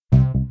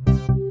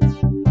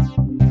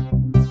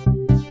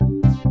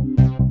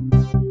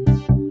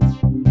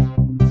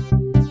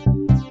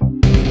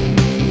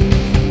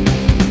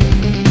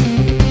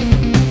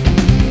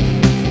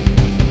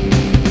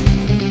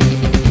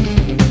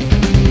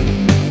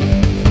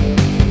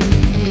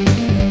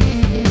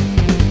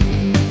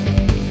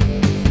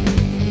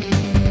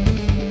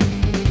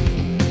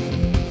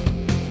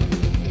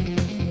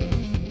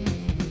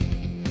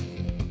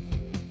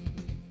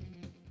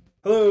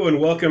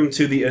welcome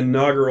to the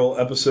inaugural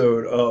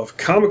episode of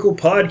Comical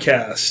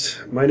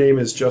Podcast. My name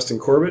is Justin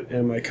Corbett,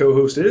 and my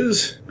co-host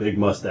is... Big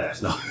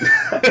mustache. No.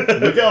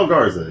 Miguel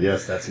Garza.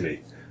 Yes, that's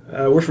me.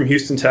 We're from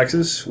Houston,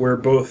 Texas. We're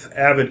both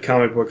avid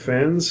comic book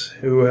fans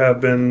who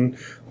have been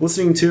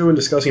listening to and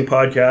discussing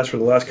podcasts for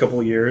the last couple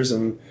of years,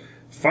 and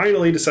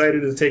finally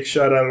decided to take a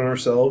shot out on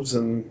ourselves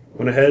and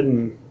went ahead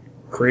and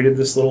created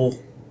this little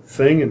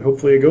thing, and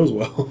hopefully it goes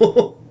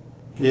well.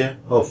 Yeah,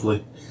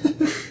 hopefully.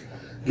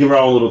 Give our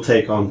own little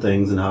take on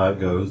things and how it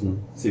goes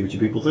and see what you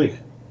people think.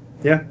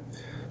 Yeah.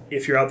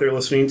 If you're out there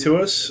listening to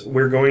us,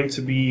 we're going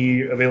to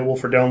be available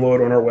for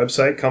download on our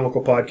website,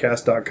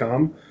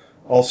 comicalpodcast.com.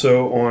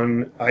 Also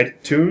on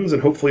iTunes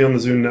and hopefully on the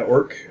Zune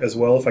network as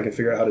well, if I can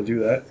figure out how to do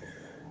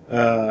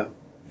that.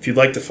 If you'd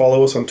like to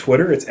follow us on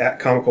Twitter, it's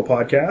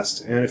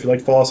 @ComicalPodcast. And if you'd like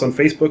to follow us on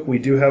Facebook, we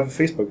do have a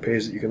Facebook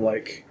page that you can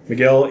like.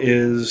 Miguel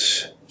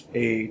is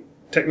a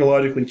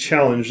technologically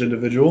challenged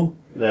individual.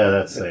 Yeah,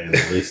 that's saying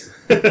at least.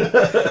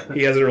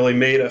 He hasn't really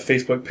made a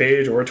Facebook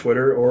page or a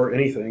Twitter or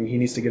anything. He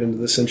needs to get into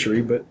this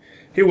century, but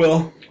he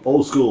will.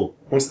 Old school.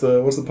 Once the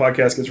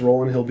podcast gets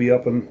rolling, he'll be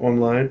up and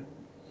online.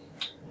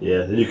 Yeah,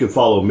 then you can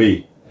follow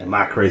me and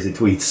my crazy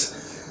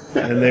tweets.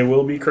 And they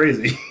will be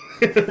crazy.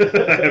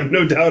 I have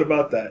no doubt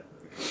about that.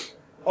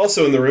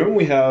 Also in the room,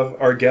 we have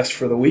our guest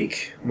for the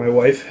week, my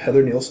wife,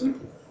 Heather Nielsen.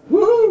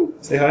 Woohoo!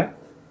 Say hi.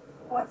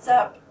 What's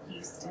up,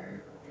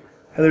 Houston?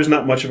 Heather's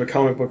not much of a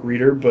comic book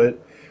reader, but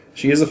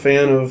she is a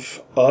fan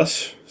of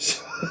us.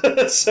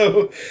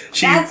 So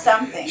that's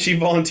something. She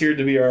volunteered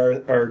to be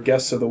our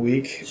guest of the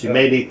week. She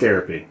may need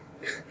therapy.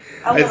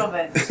 A little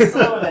bit. Just a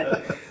little bit.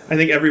 I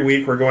think every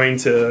week we're going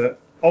to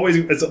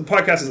the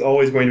podcast is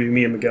always going to be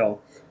me and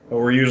Miguel. But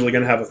we're usually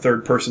going to have a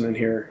third person in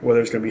here,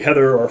 whether it's going to be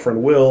Heather or our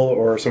friend Will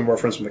or some of our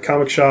friends from the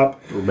comic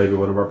shop. Or maybe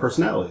one of our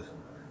personalities.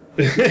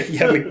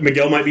 Yeah,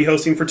 Miguel might be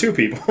hosting for two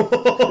people.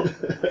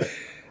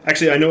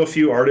 Actually, I know a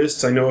few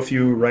artists. I know a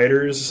few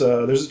writers.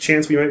 There's a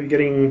chance we might be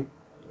getting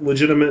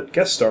legitimate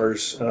guest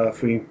stars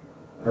if we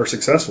are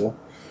successful.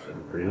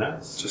 Pretty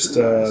nice. Just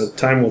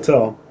time will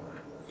tell.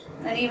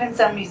 And even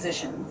some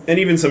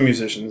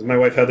musicians. My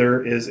wife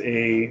Heather is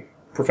a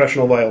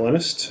professional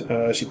violinist.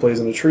 She plays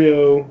in a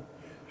trio.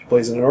 She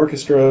plays in an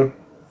orchestra.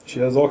 She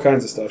does all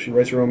kinds of stuff. She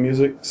writes her own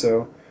music.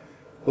 So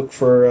look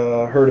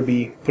for her to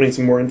be putting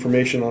some more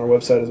information on our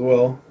website as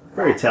well.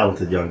 Very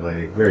talented young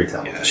lady. Very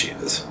talented. Yeah, she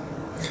is.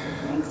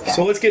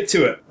 So let's get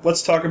to it.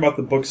 Let's talk about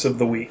the books of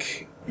the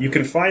week. You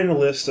can find a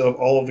list of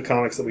all of the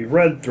comics that we've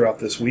read throughout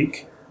this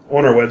week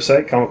on our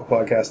website,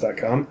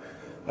 comicalpodcast.com.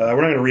 We're not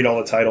going to read all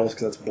the titles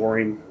because that's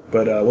boring,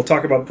 but we'll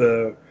talk about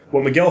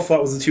what Miguel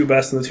thought was the two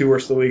best and the two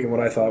worst of the week and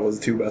what I thought was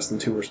the two best and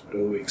the two worst of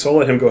the week. So I'll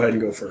let him go ahead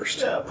and go first.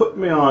 Yeah, put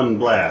me on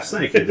blast.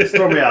 Thank you. Just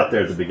throw me out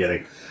there at the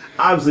beginning.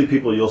 Obviously,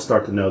 people, you'll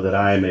start to know that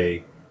I am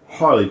a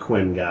Harley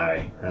Quinn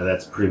guy.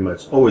 That's pretty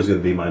much always going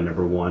to be my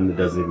number one. It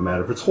doesn't even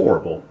matter if it's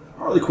horrible.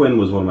 Harley Quinn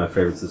was one of my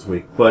favorites this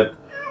week, but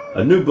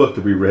a new book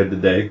that we read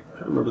today, I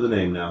don't remember the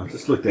name now,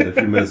 just looked at it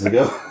a few minutes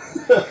ago.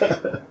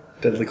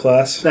 Deadly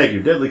Class. Thank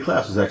you. Deadly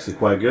Class was actually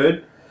quite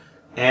good,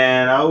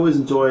 and I always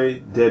enjoy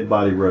Dead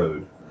Body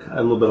Road. Kind of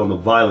a little bit on the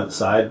violent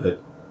side,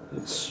 but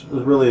it was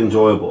really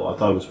enjoyable. I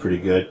thought it was pretty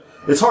good.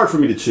 It's hard for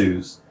me to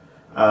choose.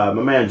 My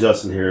man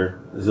Justin here,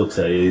 as he'll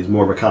tell you, he's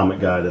more of a comic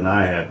guy than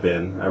I have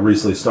been. I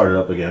recently started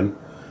up again,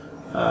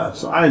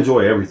 so I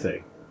enjoy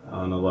everything.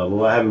 On a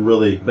level, I haven't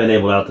really been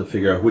able to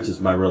figure out which is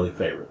my really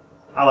favorite.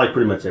 I like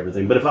pretty much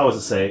everything, but if I was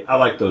to say, I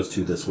like those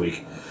two this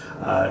week.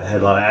 It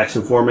had a lot of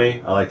action for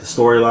me. I like the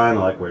storyline. I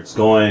like where it's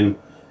going,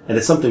 and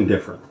it's something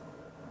different,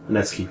 and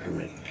that's key for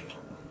me.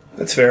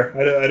 That's fair.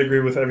 I'd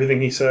agree with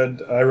everything he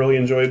said. I really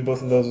enjoyed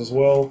both of those as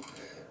well.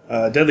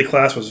 Deadly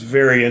Class was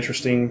very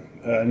interesting.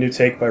 New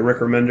take by Rick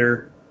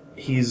Remender.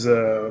 He's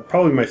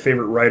probably my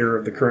favorite writer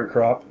of the current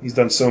crop. He's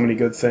done so many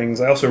good things.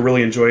 I also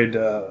really enjoyed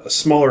a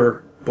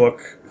smaller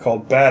book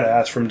called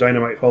Badass from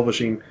Dynamite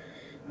Publishing.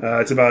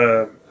 It's about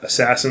an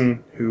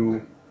assassin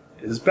who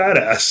is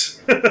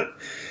badass.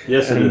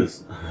 Yes, it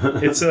is.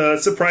 It's a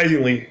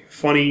surprisingly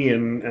funny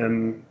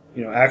and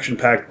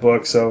action-packed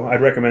book, so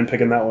I'd recommend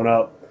picking that one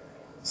up.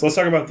 So let's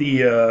talk about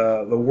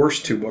the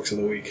worst two books of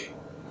the week.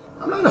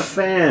 I'm not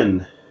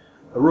a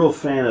real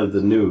fan of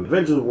the new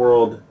Avengers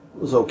World.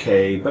 It was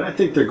okay, but I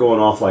think they're going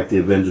off like the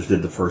Avengers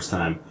did the first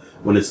time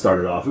when it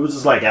started off. It was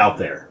just like out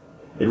there.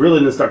 It really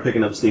didn't start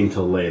picking up steam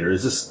till later.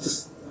 It's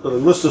just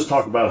let's just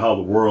talk about how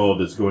the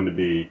world is going to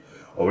be.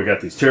 Oh, we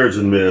got these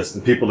Terrigen Mist,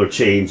 and people are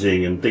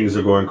changing, and things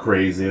are going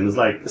crazy, and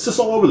it's just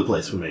all over the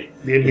place for me.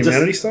 The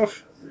Inhumanity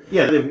stuff?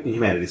 Yeah, the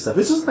Inhumanity stuff.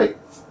 It's just like,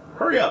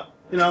 hurry up,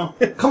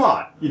 come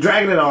on. You're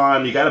dragging it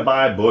on, you gotta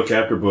buy book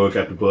after book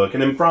after book,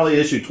 and then probably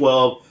issue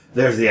 12,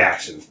 there's the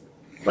action.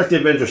 Like the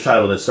Avengers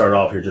title that started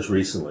off here just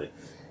recently.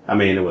 I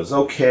mean, it was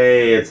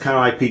okay, it's kind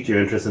of like piqued your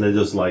interest, and it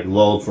just like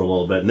lulled for a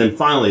little bit, and then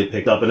finally it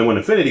picked up, and then when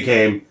Infinity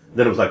came,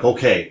 then it was like,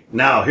 okay,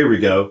 now here we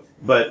go.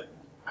 But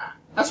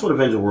that's what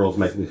Avenger Worlds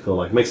makes me feel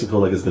like. It makes me feel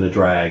like it's going to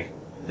drag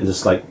and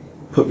just like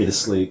put me to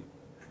sleep.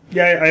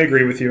 Yeah, I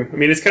agree with you. I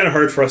mean, it's kind of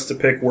hard for us to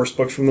pick worst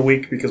books from the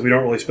week because we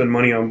don't really spend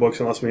money on books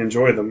unless we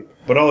enjoy them.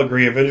 But I'll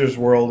agree, Avengers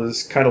World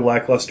is kind of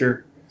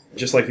lackluster,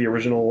 just like the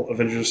original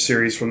Avengers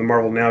series from the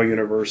Marvel Now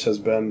universe has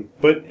been.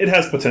 But it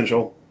has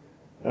potential.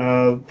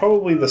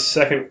 Probably the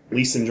second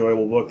least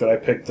enjoyable book that I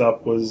picked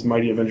up was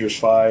Mighty Avengers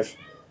 5.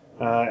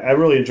 I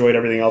really enjoyed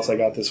everything else I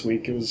got this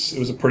week. It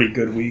was a pretty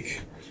good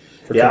week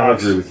for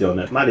comics. I agree with you on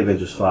that. Mighty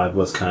Avengers 5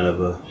 was kind of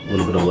a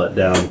little bit of a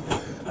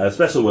letdown.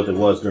 Especially what it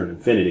was during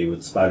Infinity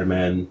with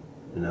Spider-Man,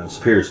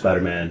 Superior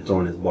Spider-Man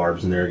throwing his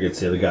barbs in there against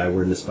the other guy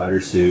wearing the spider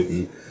suit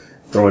and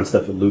throwing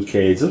stuff at Luke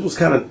Cage. This was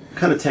kind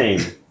of tame.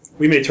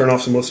 We may turn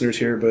off some listeners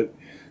here, but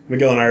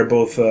Miguel and I are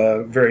both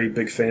very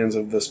big fans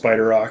of the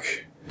Spider-Rock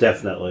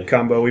Definitely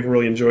combo. We've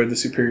really enjoyed the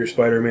Superior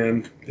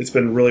Spider-Man. It's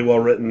been really well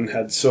written,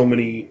 had so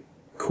many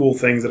cool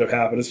things that have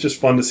happened. It's just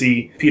fun to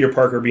see Peter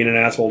Parker being an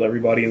asshole to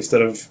everybody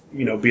instead of,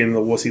 being the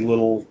wussy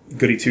little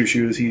goody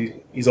two-shoes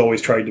he's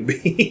always tried to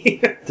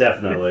be.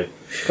 Definitely.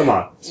 Come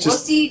on.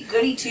 Wussy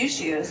goody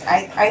two-shoes.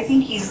 I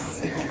think he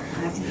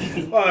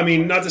could... Well, I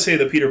mean, not to say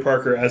that Peter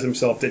Parker as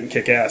himself didn't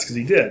kick ass, because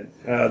he did.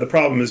 The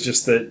problem is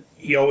just that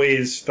he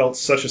always felt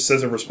such a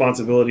sense of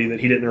responsibility that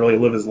he didn't really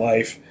live his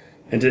life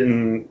and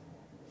didn't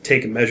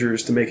take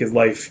measures to make his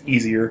life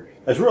easier.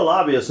 It's real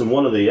obvious in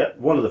one of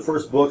the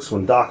first books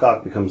when Doc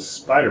Ock becomes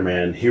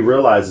Spider-Man, he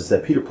realizes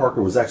that Peter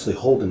Parker was actually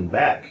holding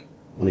back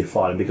when he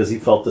fought him because he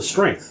felt the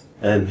strength,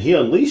 and he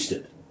unleashed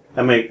it.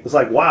 I mean, it's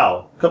like,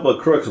 wow, a couple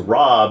of crooks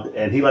robbed,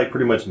 and he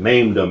pretty much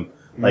maimed them,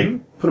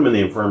 put him in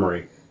the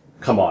infirmary.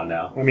 Come on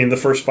now. I mean, the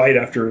first fight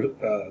after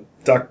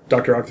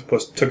Dr.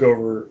 Octopus took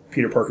over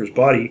Peter Parker's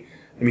body,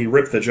 he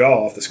ripped the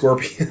jaw off the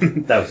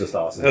Scorpion. That was just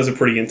awesome. That was a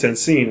pretty intense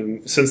scene.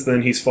 And since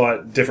then, he's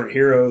fought different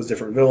heroes,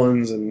 different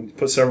villains, and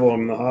put several of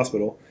them in the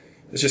hospital.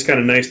 It's just kind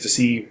of nice to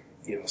see,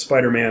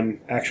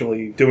 Spider-Man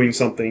actually doing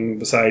something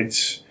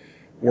besides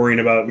worrying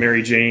about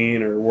Mary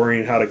Jane or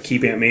worrying how to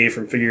keep Aunt May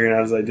from figuring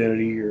out his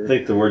identity. Or I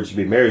think the word should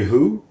be Mary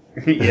who?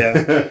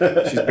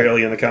 Yeah. She's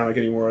barely in the comic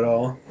anymore at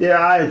all. Yeah,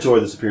 I enjoy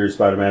the Superior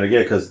Spider-Man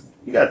again because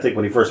you got to think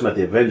when he first met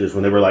the Avengers,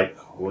 when they were like,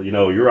 well,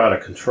 you're out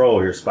of control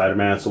here,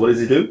 Spider-Man. So what does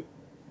he do?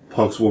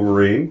 Punks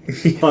Wolverine.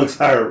 He punks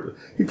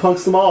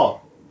them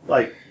all,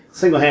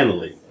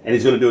 single-handedly, and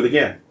he's going to do it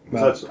again.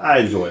 Wow. So I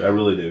enjoy it. I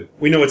really do.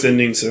 We know it's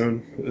ending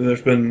soon.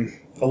 There's been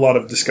a lot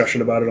of discussion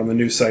about it on the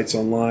news sites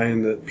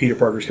online that Peter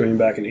Parker's coming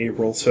back in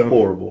April. So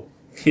Horrible.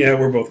 Yeah,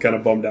 we're both kind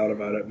of bummed out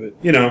about it, but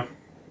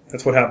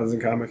that's what happens in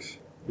comics.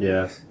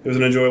 Yes. It was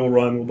an enjoyable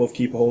run. We'll both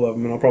keep a hold of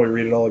them, and I'll probably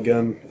read it all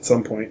again at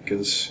some point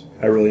because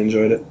I really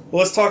enjoyed it.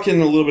 Well, let's talk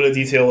in a little bit of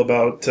detail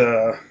about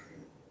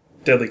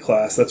Deadly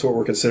Class. That's what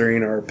we're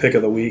considering our pick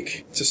of the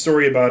week. It's a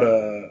story about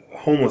a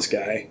homeless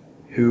guy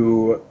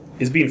who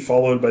is being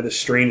followed by this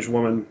strange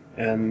woman,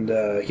 and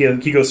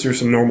he goes through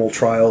some normal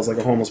trials like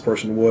a homeless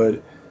person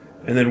would.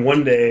 And then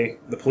one day,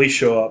 the police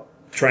show up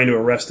trying to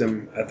arrest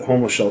him at the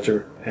homeless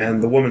shelter,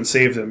 and the woman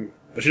saves him.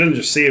 But she doesn't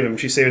just save him,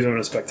 she saves him in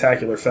a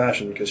spectacular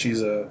fashion because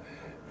she's a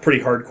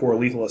pretty hardcore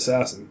lethal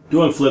assassin.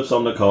 Doing flips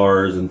on the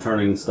cars and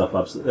turning stuff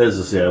up. It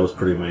was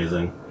pretty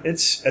amazing.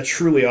 It's a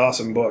truly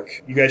awesome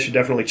book. You guys should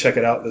definitely check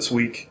it out this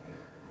week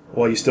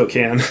while you still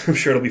can. I'm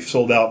sure it'll be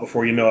sold out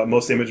before you know it.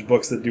 Most Image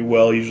books that do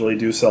well usually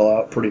do sell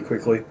out pretty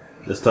quickly.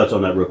 Let's touch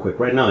on that real quick.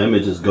 Right now,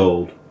 Image is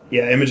gold.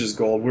 Yeah, Image is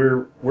gold.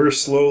 We're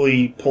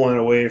slowly pulling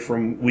away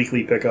from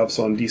weekly pickups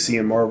on DC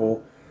and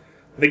Marvel.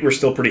 I think we're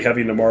still pretty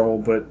heavy into Marvel,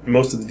 but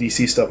most of the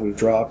DC stuff we've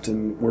dropped,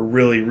 and we're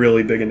really,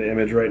 really big into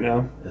Image right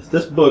now.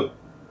 This book,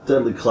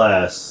 Deadly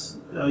Class,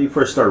 you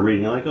first start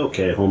reading, you're like,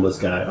 okay, homeless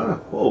guy.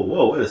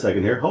 Whoa, wait a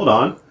second here. Hold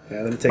on.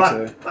 Yeah, then it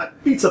takes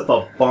beats up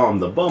a bum.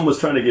 The bum was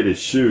trying to get his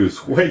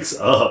shoes, wakes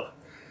up,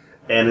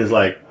 and is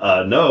like,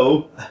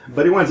 no.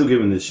 But he winds up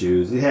giving his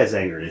shoes. He has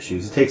anger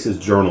issues. He takes his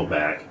journal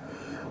back,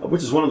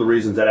 which is one of the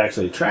reasons that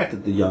actually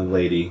attracted the young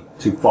lady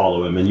to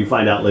follow him. And you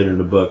find out later in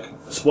the book,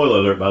 spoiler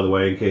alert, by the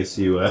way, in case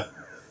you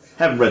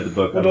haven't read the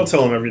book. Well, don't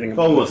tell him everything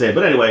about it. I won't say it.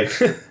 But anyway,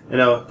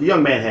 the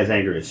young man has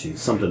anger issues,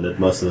 something that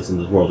most of us in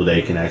this world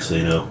today can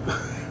actually know.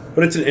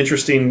 But it's an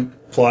interesting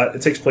plot.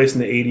 It takes place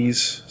in the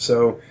 80s,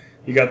 so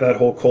you got that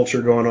whole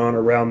culture going on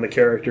around the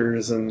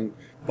characters. And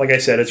like I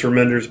said, it's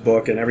Remender's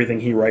book, and everything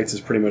he writes is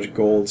pretty much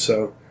gold,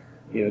 so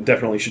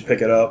definitely should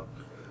pick it up.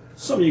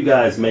 Some of you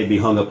guys may be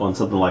hung up on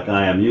something like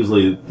I am.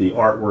 Usually the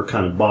artwork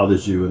kind of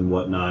bothers you and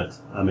whatnot.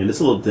 I mean, it's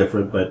a little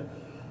different, but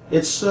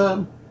it's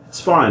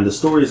fine. The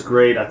story's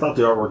great. I thought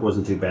the artwork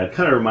wasn't too bad.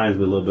 Kind of reminds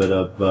me a little bit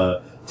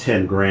of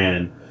 10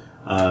 Grand.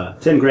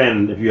 10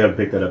 Grand, if you haven't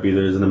picked that up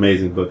either, is an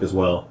amazing book as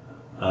well.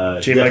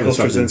 J. Michael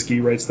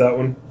Straczynski writes that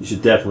one. You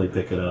should definitely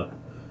pick it up.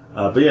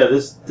 But yeah,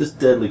 this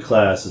Deadly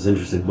Class is an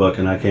interesting book,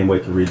 and I can't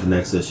wait to read the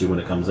next issue when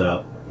it comes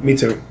out. Me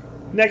too.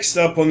 Next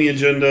up on the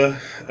agenda...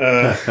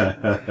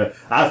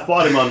 I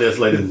fought him on this,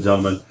 ladies and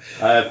gentlemen.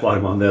 I fought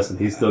him on this, and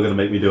he's still going to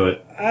make me do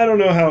it. I don't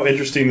know how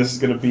interesting this is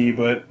going to be,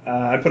 but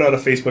I put out a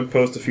Facebook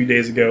post a few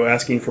days ago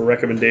asking for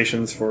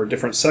recommendations for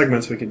different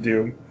segments we could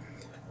do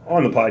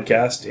on the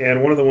podcast,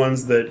 and one of the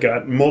ones that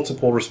got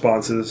multiple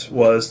responses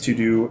was to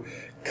do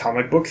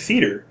comic book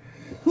theater.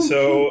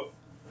 So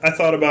I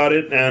thought about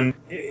it, and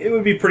it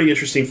would be pretty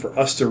interesting for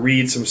us to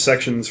read some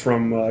sections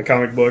from a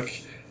comic book,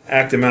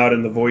 act them out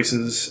in the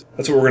voices.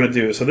 That's what we're going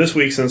to do. So this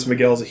week, since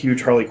Miguel's a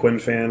huge Harley Quinn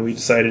fan, we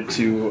decided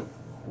to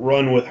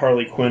run with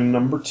Harley Quinn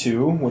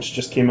 #2, which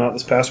just came out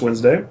this past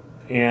Wednesday.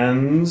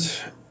 And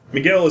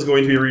Miguel is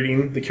going to be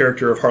reading the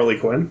character of Harley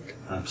Quinn.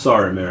 I'm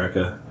sorry,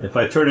 America. If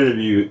I turn any of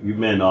you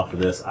men off of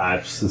this,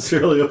 I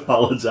sincerely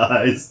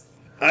apologize.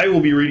 I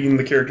will be reading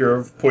the character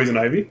of Poison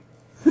Ivy.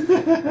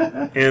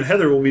 And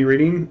Heather will be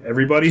reading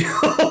everybody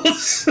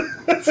else.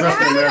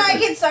 How did I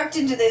get sucked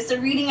into this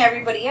and reading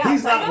everybody else?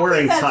 He's not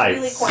wearing tights,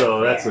 really quite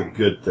so fair. that's a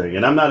good thing.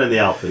 And I'm not in the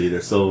outfit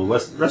either, so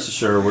rest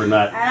assured we're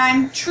not... And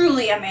I'm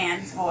truly a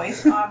man's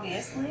voice,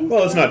 obviously.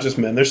 Well, it's not just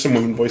men. There's some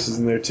women voices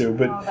in there, too.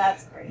 But Oh,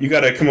 that's great. you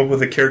got to come up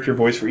with a character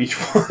voice for each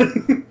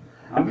one.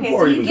 Okay, Before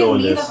so we you even give go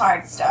in me the this-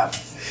 hard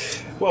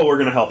stuff. Well, we're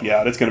going to help you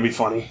out. It's going to be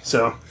funny.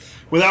 So,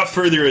 without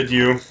further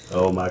ado,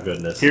 Oh my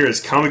goodness. here is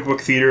Comic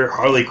Book Theater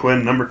Harley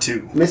Quinn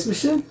 #2. Miss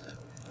Michelle?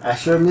 I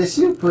sure miss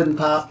you, Puddin'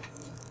 Pop.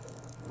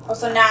 Oh,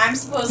 so now I'm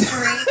supposed to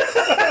read.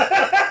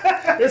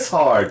 It's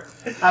hard.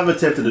 I've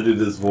attempted to do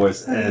this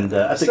voice, and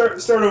I think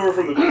Start over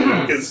from the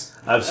beginning, because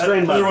I've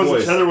strained my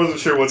voice. Heather wasn't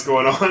sure what's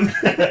going on.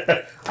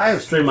 I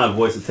have strained my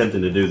voice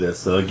attempting to do this,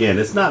 so again,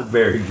 it's not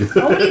very good.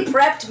 Nobody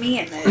prepped me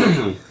in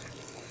this.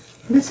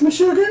 Miss my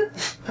sugar?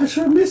 I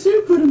sure miss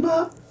you, Puddin'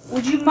 Pop.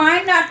 Would you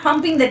mind not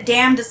humping the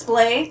damn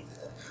display?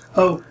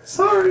 Oh,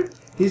 sorry.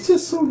 He's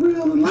just so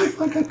real and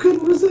lifelike I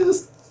couldn't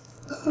resist.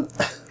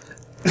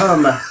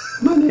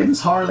 My name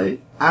is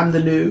Harley. I'm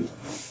the new.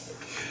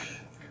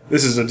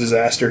 This is a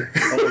disaster.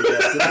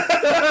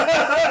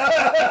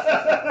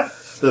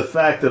 The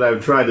fact that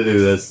I've tried to do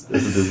this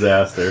is a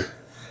disaster.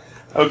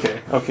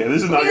 Okay,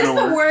 this is not This is going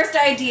to the work. worst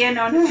idea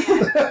known to man.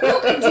 Who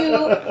could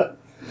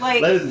do,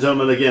 like... Ladies and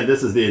gentlemen, again,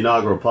 this is the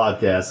inaugural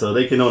podcast, so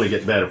they can only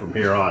get better from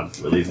here on,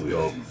 at least we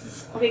hope.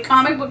 Okay,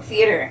 comic book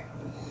theater.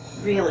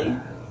 Really?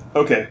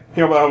 Okay,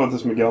 how about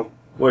this, Miguel?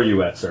 Where are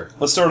you at, sir?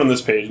 Let's start on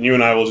this page, and you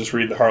and I will just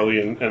read the Harley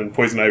and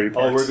Poison Ivy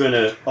parts.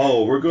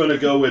 we're gonna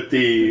go with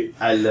the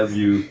I love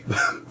you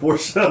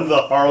portion of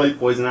the Harley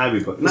Poison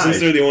Ivy book. Since Nice.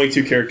 they're the only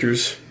two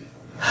characters.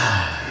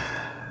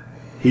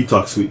 He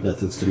talks sweet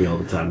nothings to me all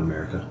the time,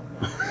 America.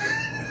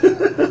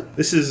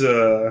 This is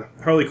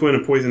Harley Quinn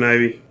and Poison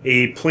Ivy.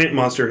 A plant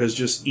monster has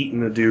just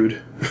eaten a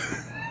dude.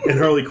 And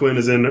Harley Quinn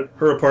is in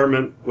her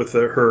apartment with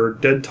her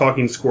dead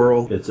talking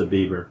squirrel. It's a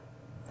beaver.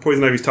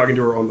 Poison Ivy's talking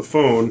to her on the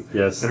phone.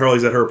 Yes. And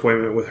Harley's at her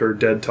appointment with her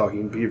dead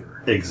talking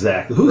beaver.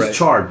 Exactly. Who's Right.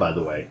 charred, by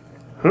the way?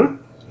 Huh?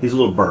 He's a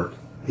little burnt.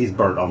 He's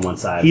burnt on one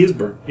side. He is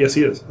burnt. Yes,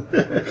 he is.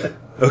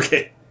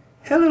 Okay.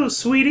 Hello,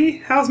 sweetie.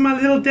 How's my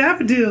little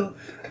daffodil?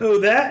 Oh,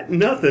 that?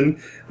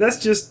 Nothing. That's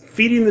just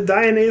feeding the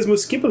Dianaeus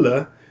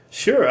muscipula.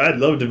 Sure, I'd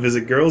love to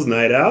visit girls'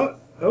 night out.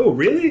 Oh,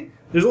 really?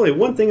 There's only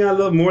one thing I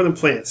love more than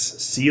plants.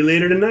 See you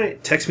later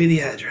tonight. Text me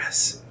the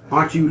address.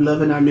 Aren't you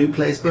loving our new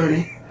place,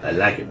 Bernie? I'd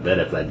like it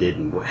better if I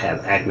didn't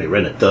have Acme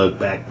rent a thug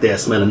back there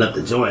smelling up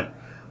the joint.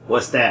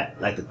 What's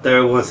that? Like the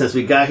third one since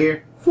we got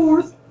here?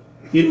 Fourth.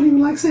 You don't even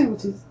like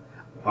sandwiches.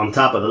 On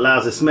top of the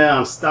lousy smell,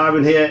 I'm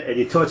starving here, and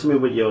you torture me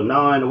with your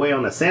gnawing away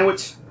on a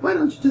sandwich? Why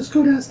don't you just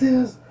go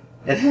downstairs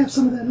and have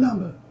some of that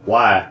lumber?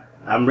 Why?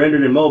 I'm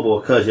rendered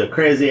immobile because your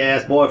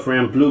crazy-ass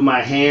boyfriend blew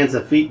my hands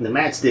and feet in the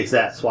matchsticks,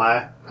 that's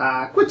why.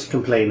 Quit your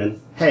complaining.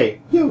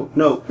 Hey,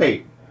 no,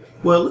 wait.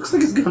 Well, it looks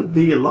like it's gonna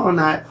be a long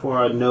night for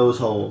our nose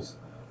holes.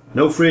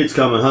 No fridge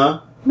coming,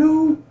 huh?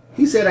 No.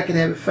 He said I can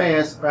have it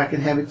fast or I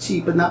can have it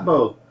cheap, but not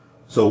both.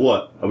 So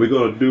what? Are we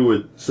gonna do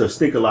it so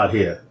stink a lot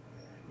here?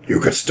 You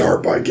could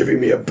start by giving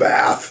me a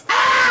bath.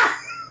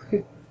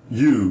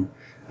 You.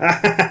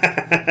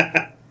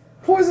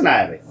 Poison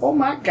Ivy. Oh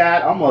my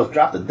god, almost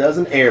dropped a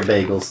dozen air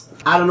bagels.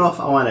 I don't know if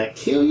I want to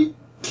kill you,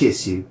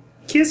 kiss you.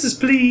 Kisses,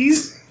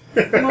 please.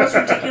 The most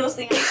ridiculous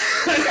thing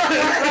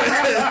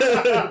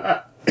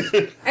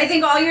I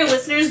think all your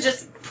listeners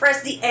just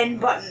press the end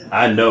button.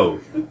 I know.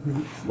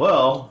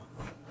 Well,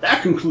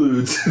 that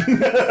concludes.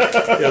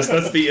 Yes,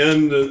 that's the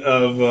end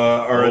of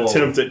our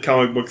attempt at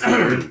comic book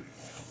theater.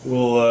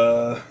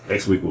 We'll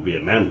Next week will be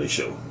a manly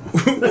show.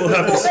 we'll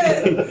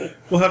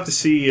have to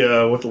see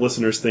what the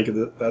listeners think of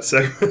that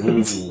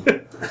segment.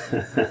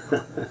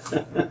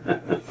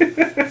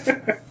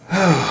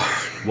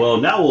 Well,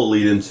 now we'll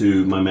lead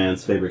into my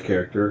man's favorite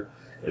character.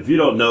 If you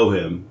don't know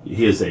him,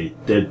 he is a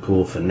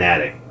Deadpool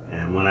fanatic.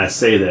 And when I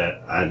say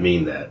that, I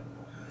mean that.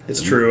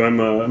 It's true. I'm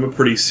a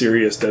pretty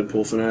serious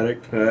Deadpool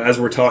fanatic. As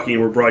we're talking,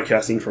 we're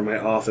broadcasting from my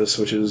office,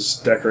 which is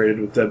decorated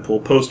with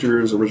Deadpool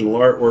posters, original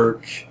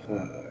artwork.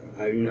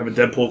 I even have a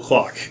Deadpool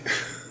clock.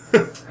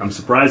 I'm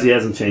surprised he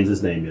hasn't changed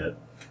his name yet.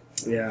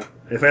 Yeah.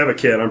 If I have a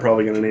kid, I'm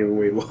probably going to name him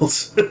Wade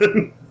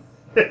Wilson.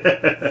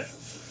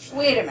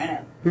 Wait a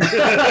minute.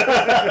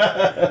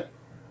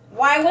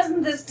 Why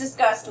wasn't this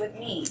discussed with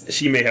me?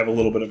 She may have a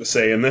little bit of a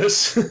say in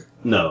this.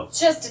 No.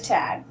 Just a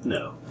tad.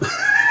 No.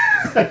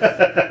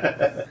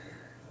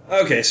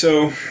 Okay,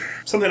 so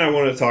something I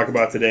wanted to talk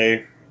about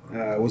today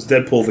was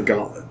Deadpool the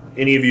Gauntlet.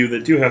 Any of you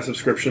that do have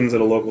subscriptions at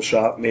a local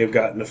shop may have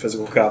gotten a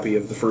physical copy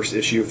of the first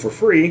issue for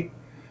free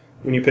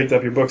when you picked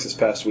up your books this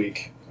past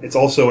week. It's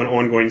also an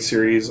ongoing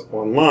series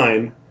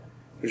online,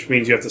 which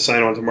means you have to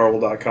sign on to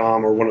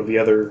Marvel.com or one of the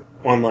other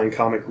online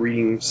comic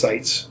reading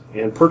sites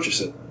and purchase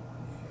it.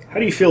 How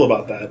do you feel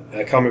about that?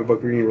 A comic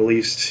book being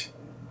released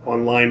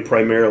online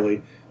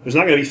primarily. There's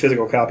not going to be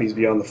physical copies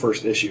beyond the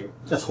first issue.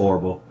 That's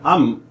horrible.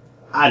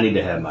 I need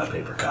to have my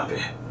paper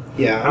copy.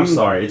 Yeah, I'm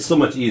sorry. It's so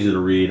much easier to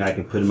read. I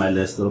can put in my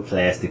nice little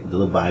plastic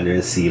little binder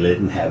and seal it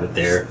and have it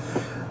there.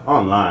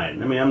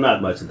 Online, I mean, I'm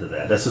not much into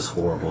that. That's just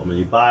horrible. I mean,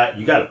 you buy it,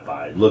 you got to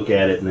buy it. Look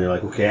at it, and you're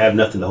like, okay, I have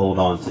nothing to hold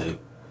on to.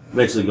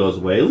 Eventually it goes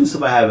away. At least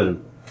if I have it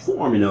in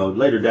form,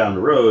 later down the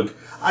road,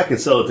 I can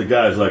sell it to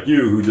guys like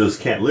you who just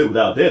can't live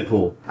without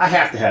Deadpool. I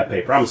have to have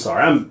paper. I'm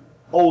sorry. I'm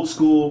old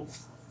school.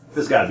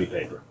 There's got to be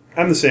paper.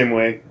 I'm the same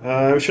way.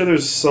 I'm sure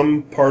there's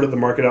some part of the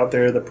market out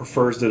there that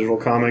prefers digital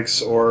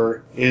comics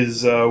or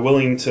is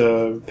willing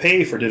to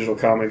pay for digital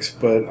comics,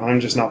 but I'm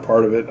just not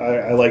part of it.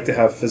 I like to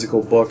have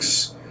physical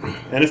books.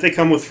 And if they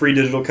come with free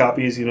digital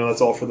copies,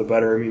 that's all for the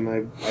better. I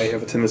mean, I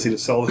have a tendency to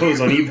sell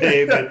those on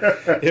eBay,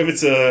 but if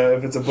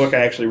it's a book I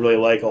actually really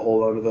like, I'll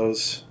hold on to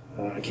those.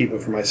 I keep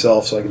it for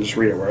myself so I can just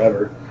read it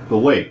wherever. But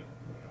wait,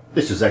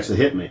 this just actually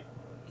hit me.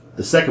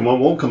 The second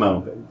one won't come out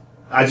on paper.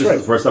 That's the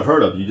first I've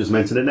heard of. You just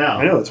mentioned it now.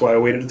 I know, that's why I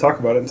waited to talk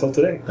about it until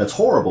today. That's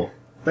horrible.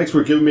 Thanks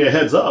for giving me a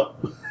heads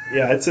up.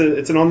 Yeah, it's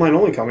an online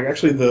only comic.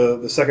 Actually,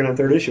 the second and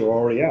third issue are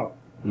already out.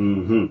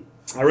 Mm-hmm.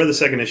 I read the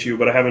second issue,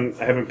 but I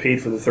haven't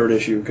paid for the third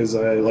issue because,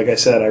 like I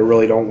said, I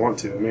really don't want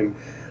to. I mean,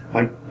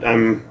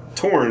 I'm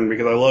torn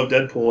because I love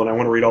Deadpool and I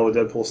want to read all the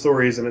Deadpool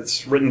stories, and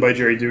it's written by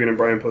Jerry Dugan and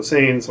Brian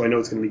Posehn, so I know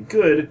it's going to be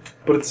good.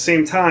 But at the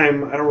same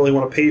time, I don't really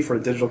want to pay for a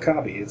digital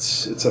copy.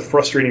 It's a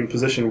frustrating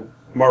position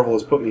Marvel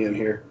has put me in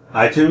here.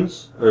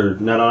 iTunes? Or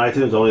not on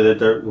iTunes, only that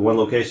they're one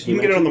location? You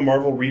can get it on the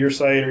Marvel Reader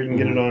site, or you can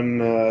get it on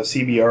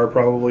CBR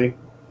probably.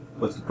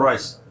 What's the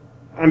price?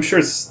 I'm sure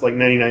it's like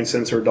 99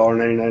 cents or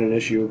 $1.99 an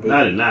issue. But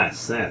 99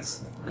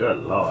 cents. Good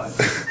Lord.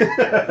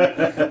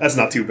 That's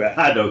not too bad.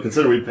 I know,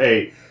 consider we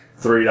pay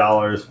 $3,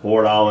 $4,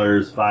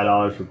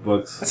 $5 for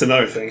books. That's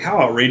another thing.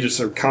 How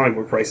outrageous are comic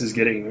book prices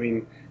getting? I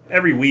mean,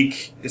 every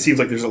week it seems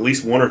like there's at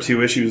least one or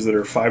two issues that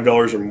are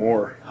 $5 or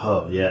more.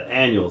 Oh, yeah.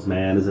 Annuals,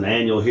 man. There's an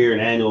annual here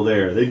and annual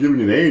there. They're giving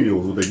you the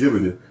annuals, what they're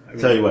giving you.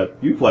 Tell you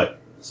what,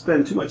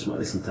 spend too much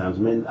money sometimes.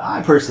 I mean,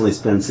 I personally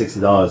spend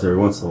 $60 every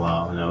once in a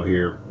while,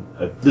 here.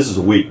 This is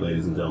a week,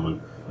 ladies and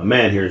gentlemen. A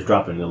man here is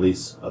dropping at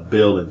least a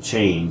bill and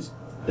change.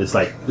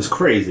 It's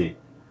crazy.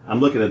 I'm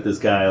looking at this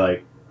guy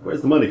like,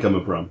 where's the money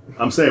coming from?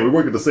 I'm saying we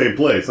work at the same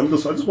place. I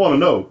just want to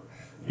know.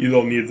 You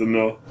don't need to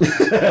know.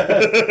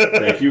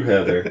 Thank you,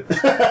 Heather.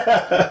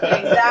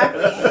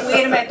 Exactly.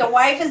 Wait a minute. The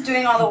wife is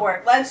doing all the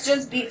work. Let's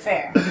just be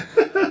fair.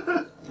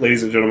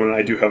 Ladies and gentlemen,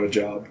 I do have a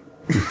job.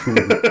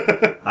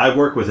 I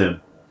work with him.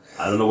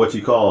 I don't know what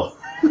you call.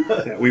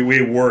 Yeah,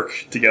 we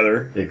work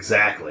together.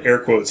 Exactly. Air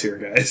quotes here,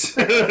 guys.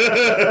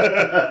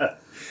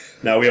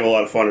 Now we have a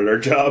lot of fun at our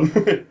job.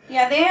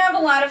 Yeah, they have a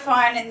lot of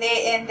fun, and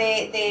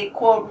they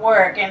quote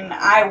work, and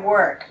I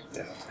work.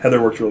 Yeah.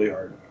 Heather works really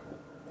hard.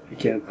 I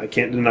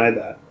can't deny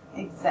that.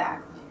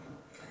 Exactly.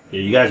 Yeah,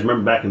 you guys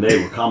remember back in the day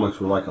where comics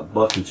were like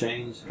 $1 and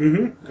change?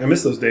 Mm-hmm. I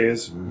miss those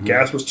days. Mm-hmm.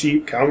 Gas was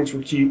cheap. Comics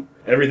were cheap.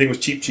 Everything was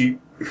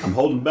cheap. I'm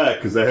holding back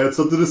because I had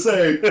something to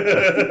say.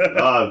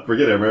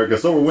 Forget it, America.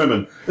 So were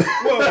women.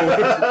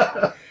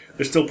 Whoa.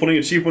 There's still plenty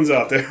of cheap ones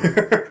out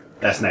there.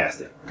 That's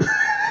nasty.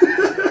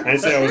 I didn't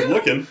say I was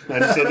looking. I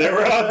just said they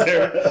were out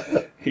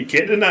there. You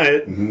can't deny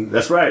it. Mm-hmm.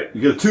 That's right.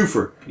 You get a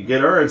twofer. You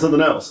get her and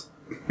something else.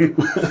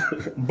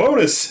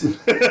 Bonus.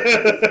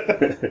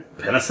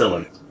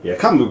 Penicillin. Yeah,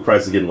 comic book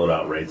prices are getting a little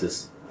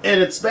outrageous.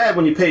 And it's bad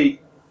when you pay a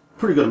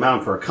pretty good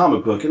amount for a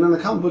comic book and then the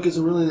comic book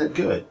isn't really that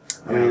good.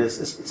 I mean,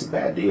 it's a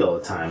bad deal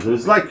at times.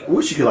 It's like, I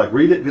wish you could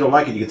read it. If you don't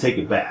like it, you can take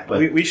it back. But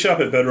we shop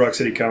at Bedrock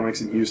City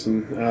Comics in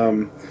Houston.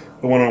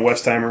 The one on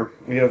Westheimer.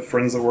 We have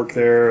friends that work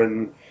there,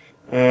 and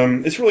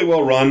it's really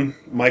well run.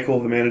 Michael,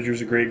 the manager,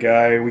 is a great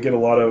guy. We get a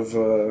lot of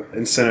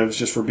incentives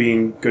just for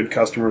being good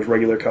customers,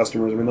 regular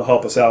customers. I mean, they'll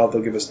help us out.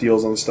 They'll give us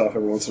deals on stuff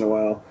every once in a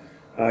while.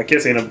 I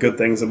can't say enough good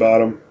things about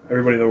them.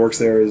 Everybody that works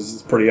there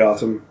is pretty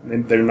awesome,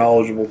 and they're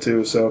knowledgeable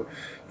too. So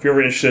if you're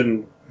ever interested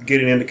in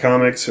getting into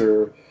comics,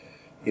 or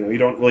you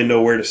don't really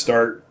know where to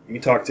start, you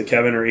talk to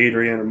Kevin or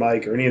Adrian or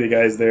Mike or any of the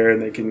guys there,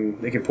 and they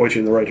can point you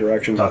in the right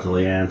direction. Talk to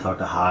Leanne, talk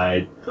to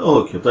Hyde.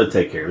 Oh, they'll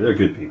take care of it. They're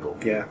good people.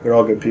 Yeah, they're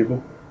all good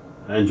people.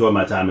 I enjoy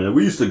my time in there.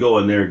 We used to go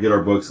in there, get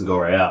our books, and go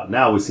right out.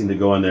 Now we seem to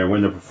go in there and we're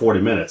in there for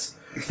 40 minutes.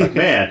 It's like,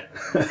 man.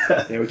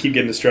 Yeah, we keep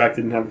getting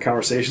distracted and having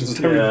conversations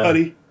with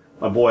everybody.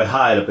 My boy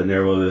Hyde up in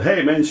there with,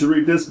 hey, man, you should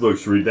read this book, you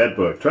should read that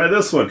book. Try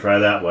this one, try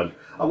that one.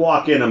 I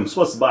walk in, I'm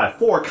supposed to buy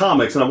 4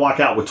 comics, and I walk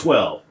out with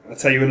 12.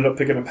 That's how you ended up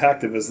picking up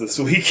Hacktivist this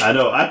week. I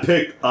know. I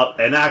picked up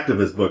an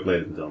activist book,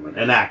 ladies and gentlemen.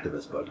 An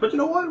activist book. But you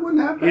know what? It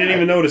wouldn't happen. You didn't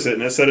even notice it,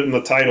 and I said it in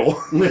the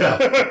title. Yeah.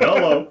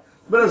 Hello.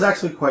 But it was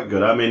actually quite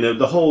good. I mean,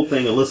 the whole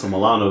thing, Alyssa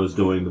Milano was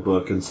doing the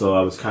book, and so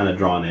I was kind of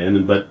drawn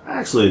in. But I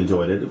actually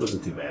enjoyed it. It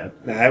wasn't too bad.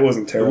 Nah, it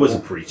wasn't terrible. It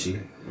wasn't preachy.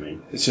 I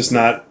mean, it's just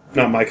not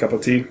my cup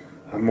of tea.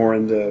 I'm more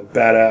into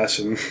badass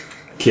and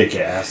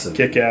kick-ass.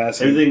 Kick-ass.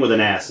 Everything with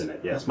an ass in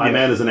it, yes. My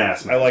man is an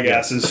ass man. I like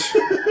asses.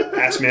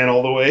 Ass man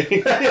all the way.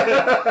 Isn't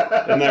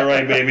that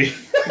right, baby?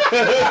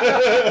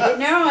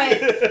 No,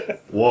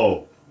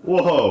 Whoa.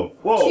 Whoa.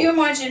 Whoa. too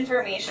much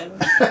information.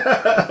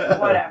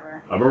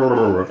 Whatever.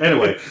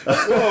 Anyway.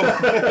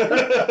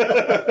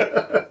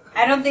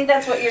 I don't think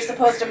that's what you're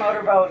supposed to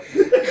motorboat.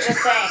 Just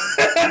saying.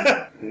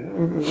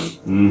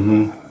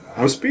 Mm-hmm.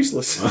 I'm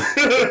speechless.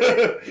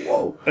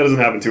 Whoa. That doesn't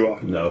happen too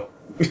often. No.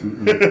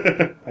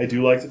 I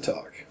do like to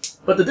talk.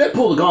 But the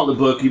Deadpool the Gauntlet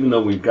book, even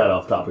though we got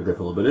off topic there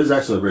for a little bit, is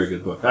actually a very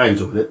good book. I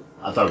enjoyed it.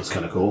 I thought it was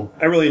kind of cool.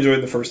 I really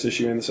enjoyed the first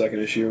issue and the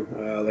second issue.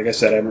 Like I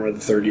said, I haven't read the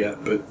third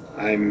yet, but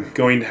I'm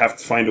going to have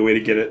to find a way to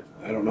get it.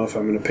 I don't know if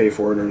I'm going to pay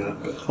for it or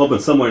not. But Hoping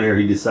somewhere in here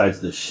he decides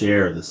to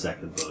share the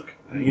second book.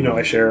 you know,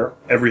 I share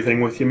everything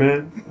with you,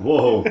 man.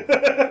 Whoa.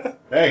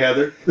 Hey,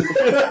 Heather.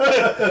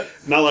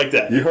 Not like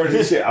that. You heard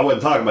he share. I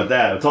wasn't talking about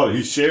that. I'm talking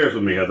he shares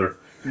with me, Heather.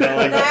 Not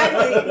like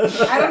that.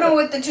 Exactly. I don't know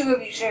what the two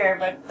of you share,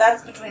 but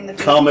that's between the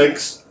two.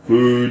 Comics,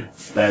 food,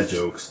 bad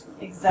jokes.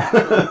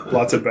 Exactly.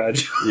 Lots of bad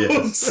jokes.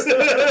 Yes.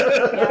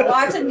 Yeah,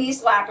 lots of knee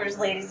slappers,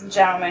 ladies and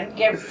gentlemen.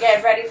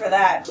 Get ready for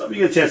that. So if you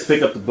get a chance to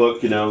pick up the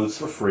book, you know, it's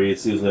for free.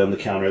 It's usually on the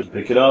counter.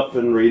 Pick it up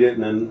and read it,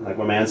 and then, like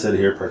my man said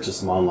here, purchase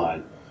them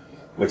online.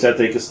 Which I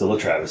think is still a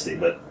travesty,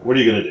 but what are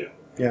you going to do?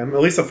 Yeah, at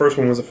least the first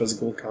one was a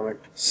physical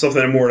comic.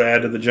 Something more to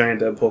add to the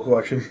giant Deadpool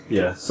collection.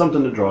 Yeah,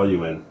 something to draw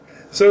you in.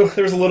 So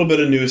there's a little bit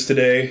of news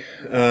today.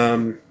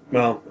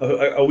 Well,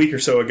 a week or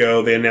so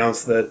ago, they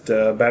announced that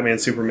Batman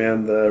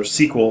Superman, the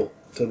sequel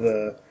to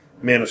the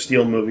Man of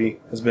Steel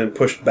movie, has been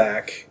pushed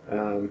back.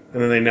 And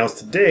then they announced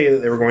today that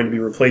they were going to be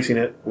replacing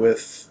it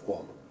with,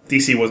 well,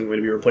 DC wasn't going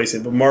to be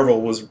replacing it, but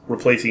Marvel was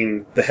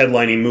replacing the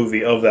headlining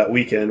movie of that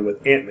weekend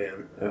with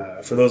Ant-Man.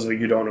 For those of you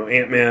who don't know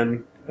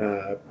Ant-Man,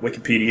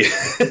 Wikipedia.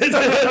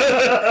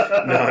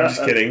 No, I'm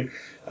just kidding.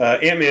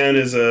 Ant-Man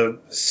is a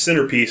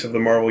centerpiece of the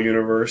Marvel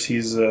Universe.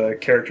 He's a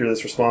character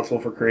that's responsible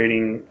for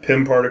creating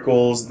Pym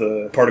particles,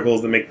 the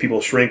particles that make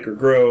people shrink or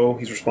grow.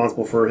 He's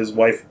responsible for his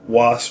wife,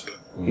 Wasp.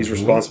 He's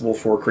responsible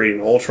for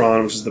creating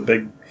Ultron, which is the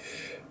big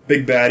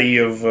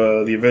baddie of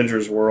the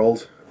Avengers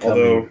world.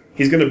 Although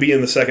he's going to be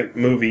in the second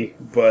movie,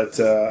 but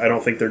I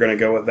don't think they're going to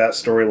go with that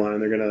storyline.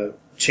 They're going to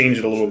change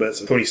it a little bit.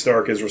 So Tony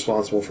Stark is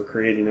responsible for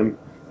creating him.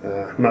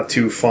 I'm not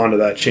too fond of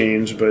that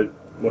change, but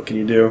what can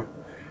you do?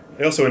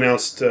 They also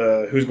announced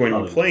who's going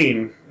to be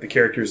playing the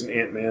characters in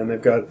Ant-Man.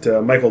 They've got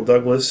Michael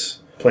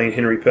Douglas playing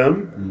Henry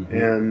Pym,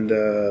 and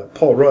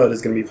Paul Rudd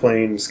is going to be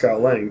playing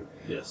Scott Lang.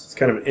 Yes. It's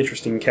kind of an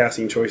interesting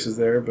casting choices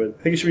there, but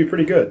I think it should be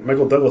pretty good.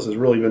 Michael Douglas has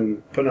really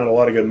been putting out a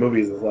lot of good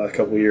movies in the last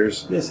couple of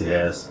years. Yes, he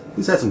has.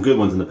 He's had some good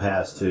ones in the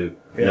past, too.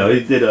 Yeah. You know,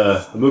 he did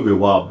a movie a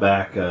while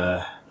back,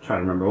 trying to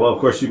remember. Well, of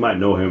course, you might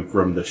know him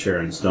from the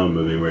Sharon Stone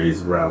movie where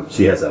he's around.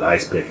 She has that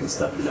ice pick and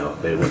stuff, you know.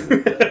 They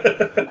wouldn't,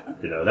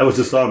 you know, that was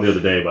just on the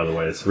other day, by the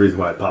way. It's the reason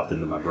why it popped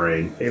into my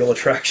brain. Fatal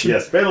Attraction.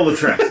 Yes, Fatal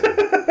Attraction.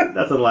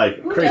 Nothing like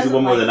Who crazy doesn't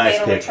woman with an like ice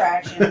Fatal pick.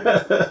 Attraction?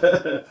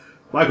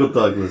 Michael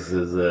Douglas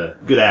is a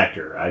good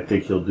actor. I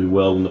think he'll do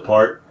well in the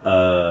part.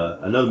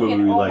 Another movie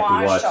An we like to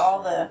homage watch. to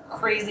all the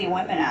crazy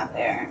women out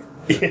there.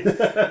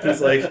 He's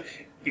like,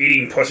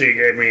 eating pussy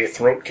gave me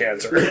throat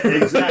cancer.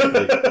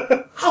 Exactly.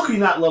 How can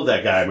you not love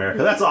that guy,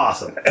 America? That's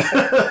awesome.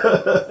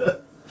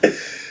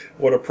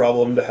 What a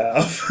problem to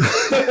have.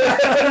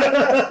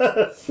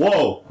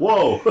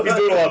 Whoa. He's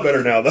doing a lot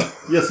better now, though.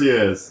 Yes, he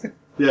is.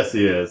 Yes,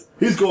 he is.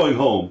 He's going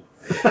home.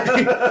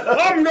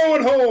 I'm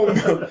going home.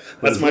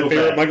 That's my real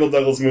favorite bad. Michael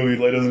Douglas movie,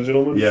 ladies and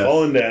gentlemen. Yes.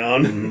 Falling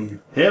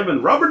Down. Him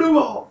and Robert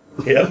Duvall.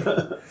 Yep.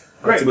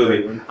 Great a movie.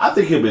 great one. I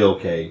think he'll be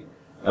okay.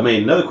 I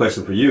mean, another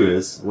question for you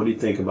is, what do you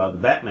think about the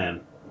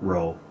Batman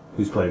role?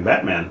 Who's playing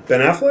Batman?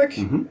 Ben Affleck?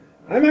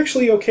 I'm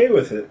actually okay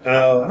with it.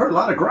 I heard a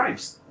lot of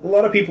gripes. A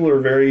lot of people are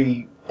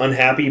very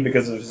unhappy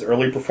because of his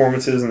early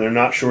performances, and they're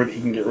not sure that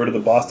he can get rid of the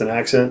Boston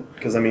accent.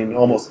 Because, I mean,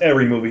 almost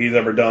every movie he's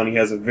ever done, he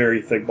has a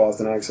very thick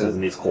Boston accent.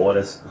 Doesn't need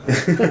quotas.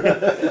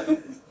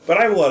 But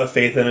I have a lot of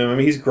faith in him. I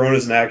mean, he's grown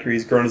as an actor.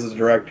 He's grown as a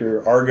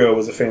director. Argo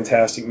was a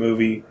fantastic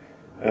movie.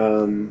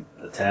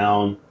 The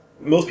Town.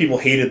 Most people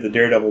hated the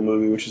Daredevil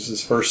movie, which is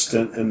his first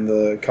stint in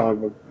the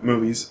comic book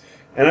movies.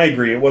 And I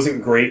agree, it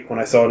wasn't great when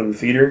I saw it in the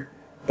theater,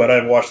 but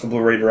I've watched the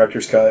Blu-ray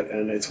director's cut,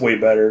 and it's way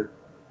better.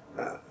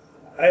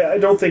 I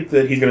don't think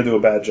that he's going to do a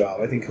bad job.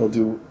 I think he'll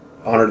do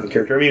honor to the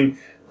character. I mean,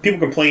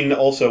 people complained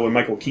also when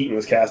Michael Keaton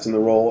was cast in the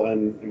role,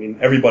 and I mean,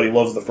 everybody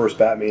loves the first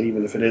Batman,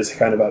 even if it is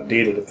kind of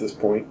outdated at this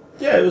point.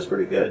 Yeah, it was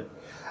pretty good.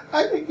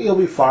 I think he'll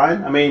be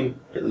fine. I mean,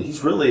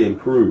 he's really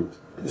improved.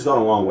 He's gone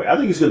a long way. I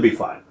think he's going to be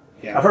fine.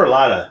 Yeah. I've heard a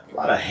lot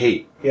of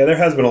hate. Yeah, there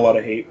has been a lot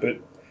of hate, but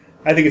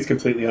I think it's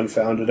completely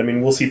unfounded. I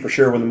mean, we'll see for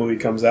sure when the movie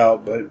comes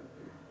out, but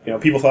you know,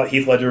 people thought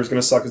Heath Ledger was going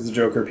to suck as the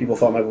Joker. People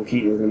thought Michael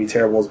Keaton was going to be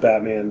terrible as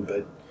Batman,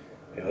 but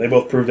you know, they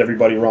both proved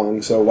everybody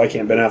wrong. So why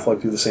can't Ben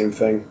Affleck do the same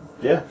thing?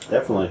 Yeah,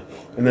 definitely.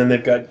 And then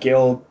they've got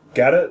Gal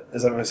Gadot.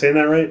 Am I saying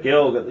that right?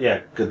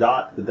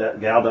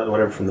 Gadot,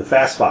 whatever, from the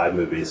Fast Five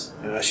movies.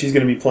 She's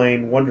going to be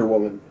playing Wonder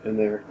Woman in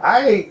there.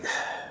 I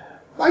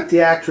like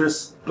the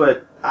actress,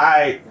 but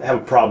I have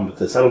a problem with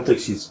this. I don't think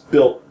she's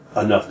built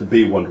enough to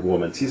be Wonder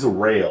Woman. She's a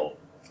rail.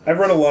 I've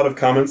read a lot of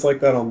comments like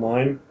that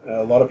online.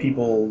 A lot of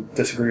people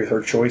disagree with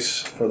her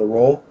choice for the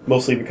role,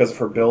 mostly because of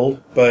her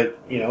build. But,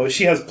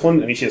 she has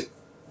she has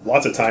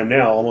lots of time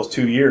now, almost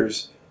 2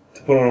 years,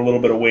 to put on a little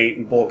bit of weight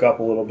and bulk up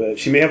a little bit.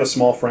 She may have a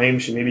small frame,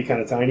 she may be kind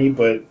of tiny,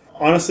 but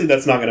honestly,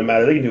 that's not going to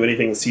matter. They can do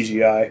anything with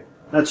CGI.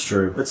 That's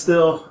true. But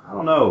still, I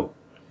don't know.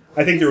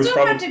 I think there was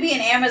still have to be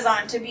an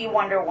Amazon to be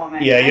Wonder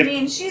Woman. Yeah, I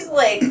mean, she's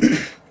like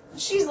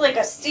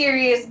a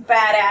serious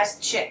badass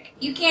chick.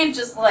 You can't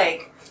just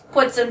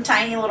put some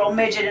tiny little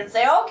midget and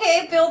say,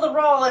 okay, fill the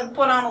role and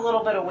put on a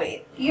little bit of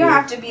weight. You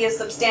have to be a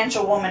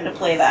substantial woman to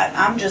play that.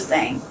 I'm just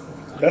saying.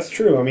 That's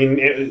true. I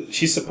mean,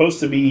 she's supposed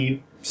to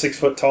be 6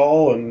 foot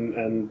tall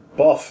and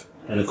buff.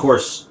 And of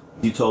course,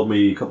 you told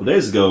me a couple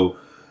days ago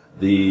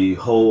the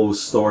whole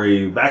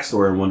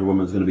backstory of Wonder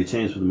Woman is going to be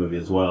changed for the movie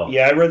as well.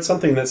 Yeah, I read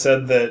something that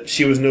said that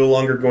she was no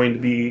longer going to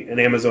be an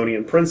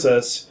Amazonian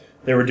princess.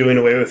 They were doing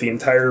away with the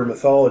entire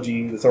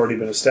mythology that's already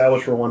been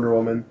established for Wonder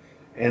Woman,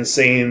 and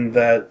saying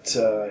that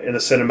in the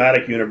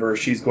cinematic universe,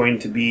 she's going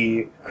to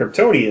be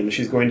Kryptonian.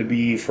 She's going to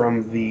be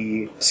from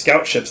the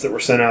scout ships that were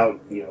sent out,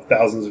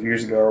 thousands of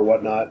years ago or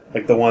whatnot,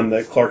 like the one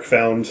that Clark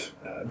found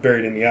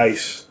buried in the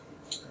ice.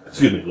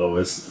 Excuse me,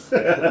 Lois.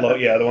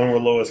 Yeah, the one where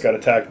Lois got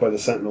attacked by the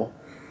Sentinel.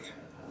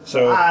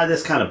 So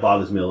this kind of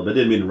bothers me a little bit. I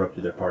didn't mean to interrupt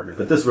you there, partner,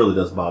 but this really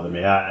does bother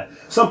me.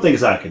 Some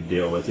things I can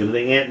deal with.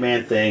 The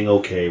Ant-Man thing,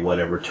 okay,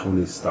 whatever.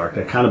 Tony Stark,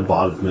 that kind of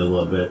bothers me a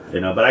little bit.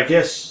 But I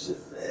guess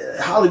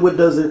Hollywood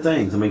does their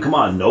things. I mean, come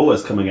on,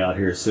 Noah's coming out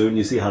here soon.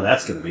 You see how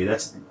that's going to be.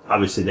 That's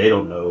obviously they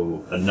don't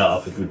know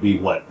enough. It would be,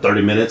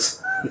 30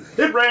 minutes?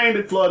 It rained,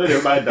 it flooded,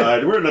 everybody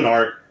died. We're in an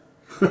ark.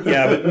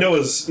 Yeah, but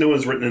Noah's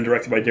written and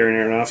directed by Darren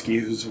Aronofsky,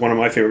 who's one of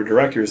my favorite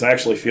directors. I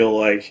actually feel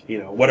like,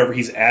 whatever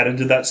he's added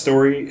to that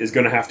story is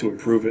going to have to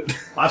improve it.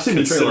 I've seen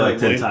the trailer like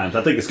 10 times.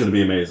 I think it's going to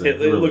be amazing. It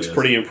really looks is.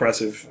 Pretty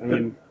impressive. I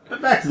mean,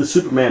 but back to the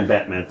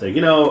Superman-Batman thing.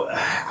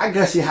 I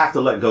guess you have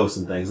to let go of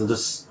some things and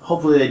just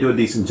hopefully they do a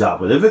decent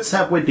job with it. If it's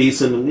halfway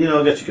decent,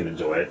 I guess you can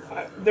enjoy it.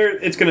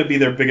 It's going to be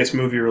their biggest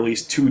movie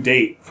release to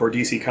date for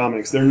DC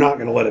Comics. They're not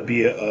going to let it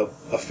be a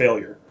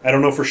failure. I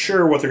don't know for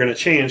sure what they're going to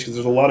change because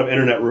there's a lot of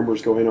internet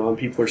rumors going on.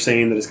 People are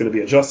saying that it's going to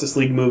be a Justice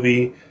League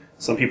movie.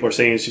 Some people are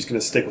saying it's just going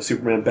to stick with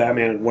Superman,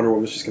 Batman, and Wonder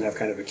Woman's just going to have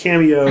kind of a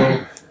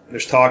cameo.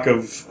 There's talk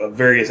of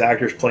various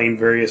actors playing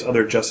various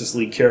other Justice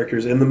League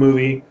characters in the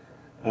movie.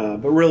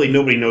 But really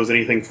nobody knows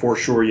anything for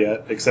sure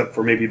yet, except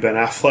for maybe Ben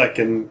Affleck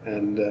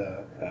and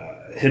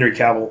Henry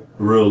Cavill.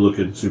 Real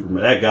looking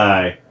Superman. That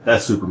guy,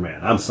 that's Superman.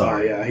 I'm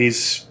sorry. Yeah,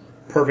 he's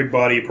perfect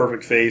body,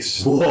 perfect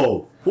face.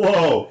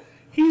 Whoa.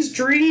 He's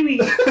dreamy. He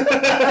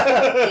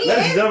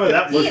is damn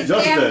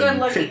good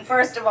looking,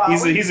 first of all.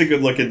 He's a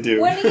good looking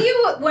dude.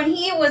 When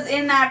he was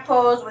in that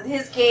pose with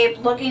his cape,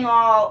 looking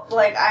all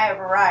like, I have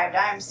arrived,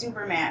 I am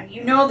Superman.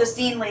 You know the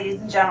scene, ladies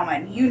and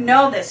gentlemen. You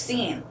know this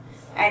scene.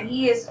 And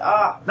he is,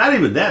 Not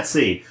even that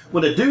scene.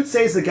 When the dude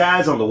saves the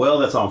guys on the well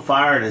that's on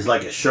fire and his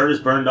shirt is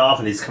burned off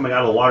and he's coming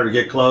out of the water to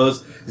get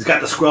clothes, he's got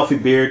the scruffy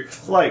beard.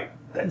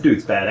 That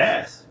dude's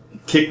badass.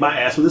 He kicked my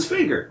ass with his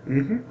finger.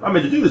 Mm-hmm. I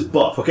mean, the dude is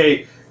buff,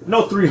 okay?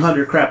 No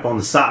 300 crap on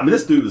the side. I mean,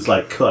 this dude is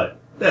cut.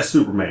 That's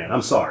Superman.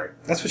 I'm sorry.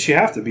 That's what you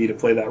have to be to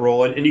play that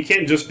role. And you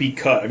can't just be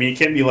cut. I mean, you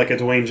can't be like a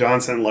Dwayne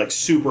Johnson,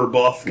 super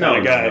buff kind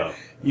of guy. No.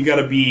 You got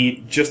to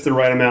be just the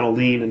right amount of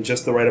lean and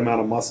just the right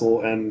amount of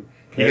muscle. And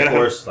you got to, of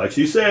course, like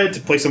she said, to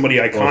play somebody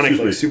iconic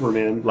like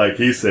Superman. Like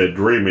he said,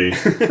 dreamy. You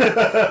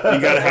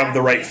got to have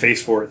the right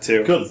face for it,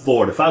 too. Good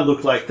Lord. If I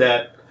looked like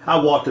that, I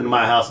walked into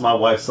my house, my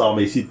wife saw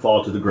me, she'd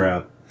fall to the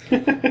ground.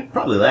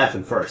 Probably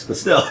laughing first, but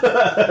still,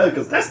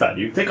 because that's not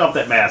you. Take off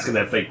that mask and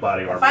that fake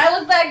body armor. If I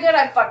look that good,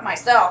 I'd fuck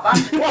myself.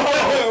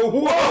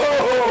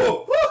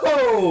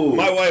 Whoa!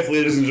 My wife,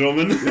 ladies and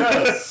gentlemen.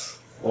 Yes.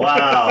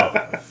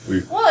 Wow.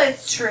 Well,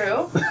 it's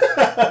true.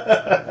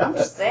 I'm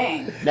just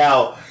saying.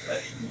 Now,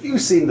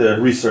 you've seen the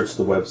research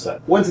the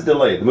website. When's it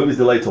delayed? The movie's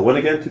delayed to when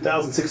again?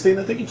 2016,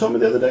 I think you told me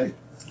the other day.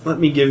 Let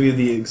me give you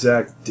the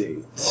exact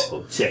date.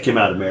 Check him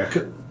out,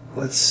 America.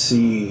 Let's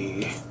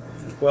see.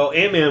 Well,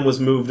 Ant-Man was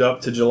moved up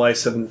to July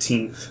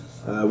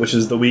 17th, which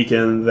is the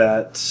weekend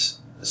that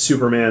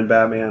Superman,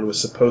 Batman was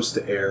supposed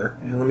to air.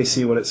 And let me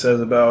see what it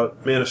says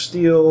about Man of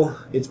Steel.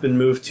 It's been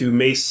moved to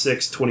May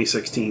 6,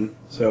 2016.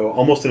 So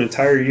almost an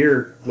entire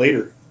year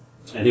later.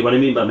 And what I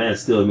mean by Man of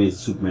Steel, it means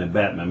the Superman,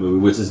 Batman movie,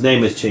 which his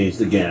name has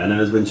changed again, and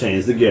has been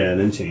changed again,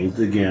 and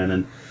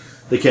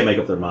they can't make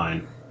up their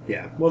mind.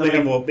 Yeah, well, they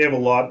have a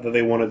lot that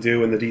they want to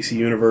do in the DC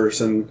universe,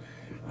 and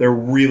they're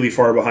really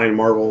far behind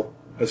Marvel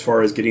as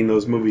far as getting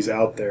those movies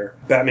out there.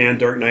 Batman,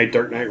 Dark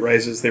Knight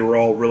Rises, they were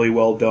all really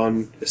well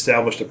done,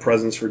 established a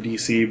presence for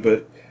DC,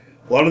 but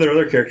a lot of their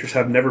other characters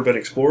have never been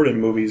explored in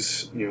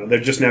movies.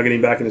 They're just now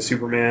getting back into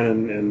Superman,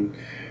 and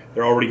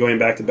they're already going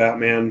back to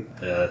Batman.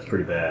 Yeah, that's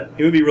pretty bad.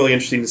 It would be really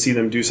interesting to see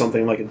them do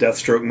something like a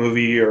Deathstroke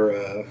movie or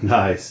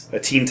a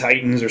Teen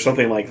Titans or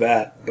something like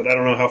that, but I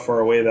don't know how far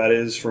away that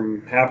is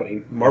from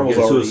happening. Marvel's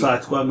already...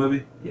 Suicide Squad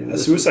movie? Yeah, a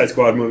Suicide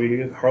Squad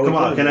movie. Harley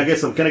Quinn. Can I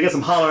get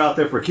some holler out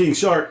there for King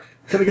Shark?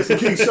 Can I get some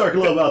King Shark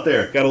love out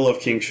there? Gotta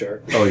love King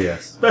Shark. Oh,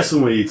 yes.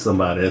 Especially when you eat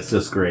somebody. It's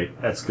just great.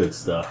 That's good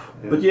stuff.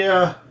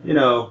 Yeah.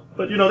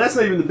 But yeah, that's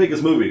not even the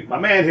biggest movie. My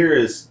man here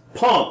is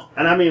pumped,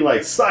 and I mean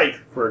like psyched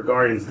for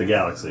Guardians of the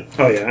Galaxy.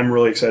 Oh yeah, I'm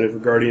really excited for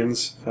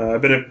Guardians.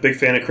 I've been a big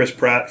fan of Chris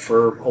Pratt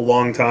for a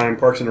long time.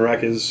 Parks and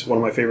Rec is one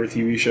of my favorite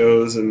TV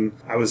shows, and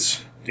I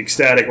was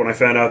ecstatic when I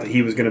found out that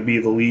he was going to be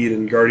the lead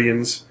in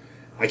Guardians.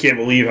 I can't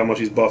believe how much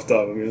he's buffed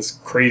up. I mean, it's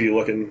crazy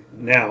looking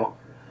now.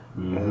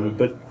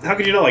 But how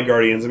could you not like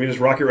Guardians? I mean, it's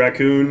Rocket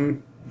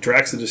Raccoon,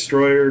 Drax the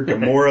Destroyer,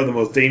 Gamora, the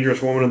most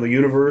dangerous woman in the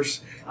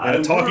universe,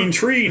 and a talking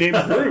tree named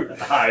Groot.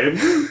 I am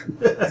Groot.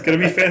 It's going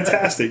to be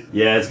fantastic.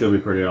 Yeah, it's going to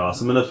be pretty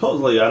awesome. And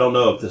supposedly, I don't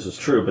know if this is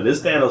true, but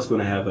is Thanos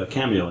going to have a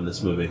cameo in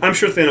this movie? I'm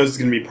sure Thanos is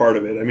going to be part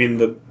of it. I mean,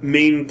 the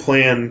main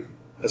plan,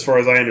 as far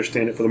as I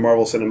understand it, for the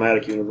Marvel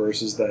Cinematic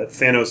Universe is that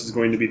Thanos is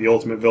going to be the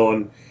ultimate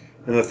villain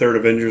in the third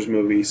Avengers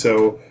movie.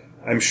 So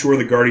I'm sure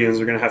the Guardians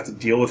are going to have to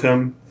deal with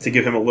him to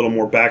give him a little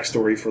more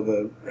backstory for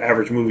the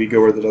average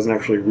moviegoer that doesn't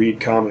actually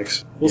read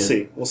comics. We'll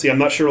see. I'm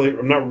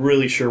not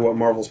really sure what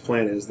Marvel's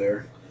plan is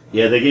there.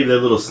 Yeah, they gave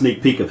that little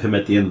sneak peek of him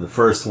at the end of the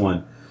first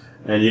one.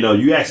 And,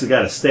 you actually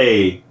got to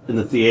stay in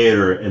the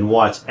theater and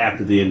watch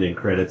after the ending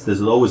credits.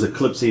 There's always a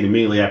clip scene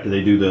immediately after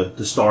they do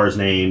the stars'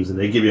 names, and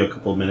they give you a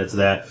couple of minutes of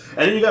that.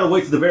 And then you got to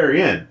wait to the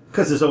very end,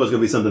 because there's always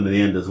going to be something at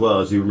the end as well.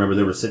 As you remember,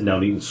 they were sitting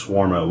down eating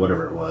shawarma or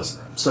whatever it was.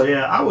 So,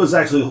 yeah, I was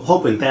actually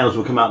hoping Thanos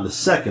would come out in the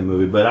second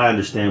movie, but I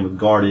understand with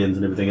Guardians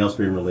and everything else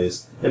being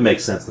released, it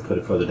makes sense to put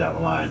it further down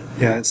the line.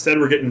 Yeah, instead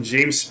we're getting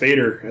James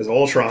Spader as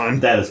Ultron.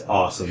 That is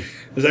awesome.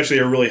 There's actually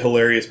a really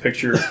hilarious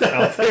picture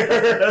out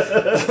there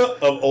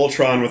of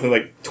Ultron with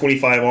like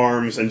 25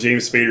 arms and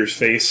James Spader's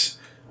face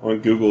on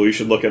Google. You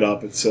should look it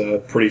up. It's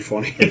pretty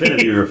funny. If any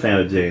of you are a fan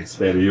of James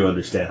Spader, you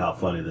understand how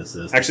funny this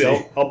is.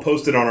 Actually, I'll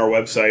post it on our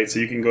website, so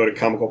you can go to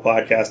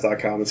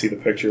comicalpodcast.com and see the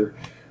picture.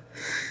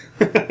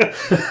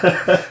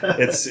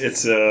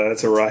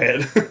 It's a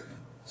riot.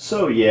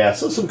 So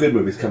some good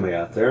movies coming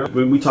out there.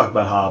 When we talk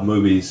about how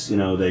movies,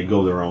 they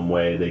go their own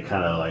way. They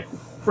kind of like,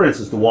 for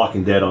instance, The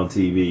Walking Dead on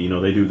TV,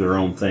 they do their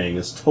own thing.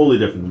 It's totally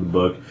different than the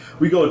book.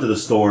 We go into the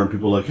store and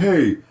people are like,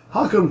 hey,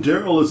 how come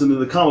Daryl isn't in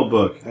the comic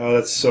book? Oh,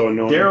 that's so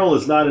annoying. Daryl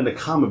is not in the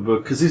comic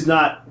book because he's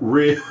not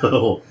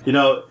real.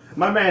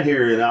 My man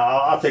here, and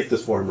I'll take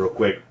this for him real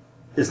quick,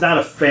 is not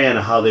a fan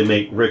of how they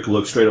make Rick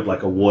look straight up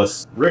like a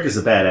wuss. Rick is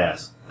a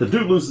badass. The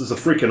dude loses a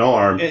freaking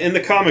arm. In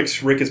the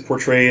comics, Rick is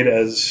portrayed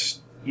as,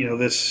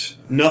 this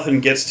nothing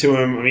gets to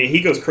him. I mean, he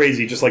goes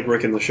crazy just like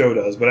Rick in the show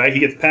does, but he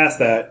gets past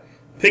that,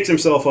 picks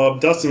himself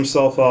up, dusts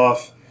himself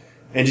off,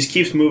 and just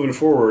keeps moving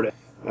forward.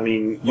 I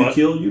mean, you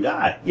kill, you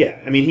die. Yeah,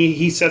 I mean,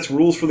 he sets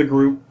rules for the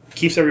group,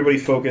 keeps everybody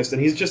focused,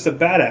 and he's just a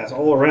badass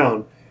all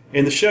around.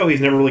 In the show, he's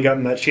never really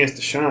gotten that chance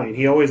to shine.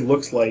 He always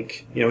looks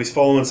like, he's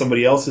following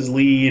somebody else's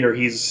lead, or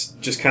he's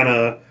just kind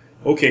of,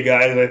 okay,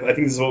 guys, I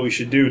think this is what we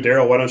should do.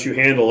 Daryl, why don't you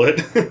handle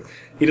it?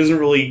 He doesn't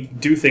really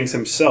do things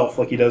himself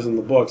like he does in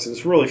the books, and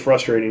it's really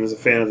frustrating as a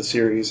fan of the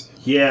series.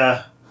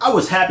 Yeah. I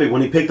was happy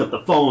when he picked up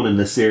the phone in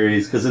this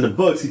series, because in the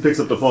books, he picks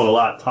up the phone a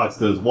lot, talks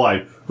to his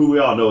wife, who we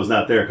all know is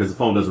not there because the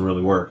phone doesn't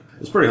really work.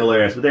 It's pretty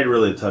hilarious, but they didn't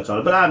really touch on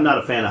it. But I'm not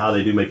a fan of how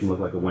they do make him look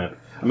like a wimp.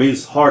 I mean,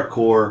 he's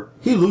hardcore.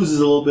 He loses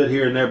a little bit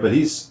here and there, but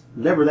he's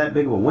never that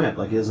big of a wimp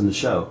like he is in the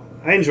show.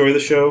 I enjoy the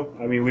show.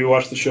 I mean, we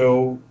watch the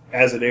show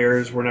as it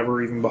airs. We're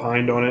never even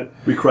behind on it.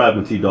 We cried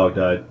when T-Dog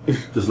died.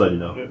 Just letting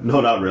you know.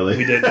 No, not really.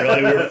 We did,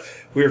 really.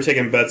 We were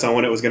taking bets on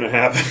when it was going to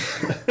happen.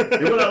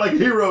 He went out like a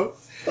hero.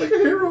 Like a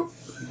hero.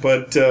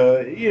 But,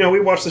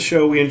 we watch the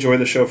show. We enjoy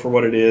the show for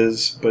what it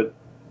is. But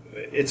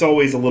it's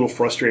always a little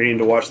frustrating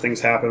to watch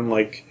things happen,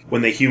 like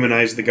when they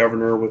humanize the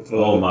governor with the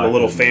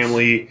little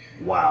family.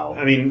 Wow.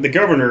 I mean, the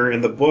governor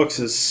in the books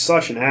is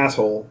such an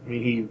asshole. I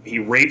mean, he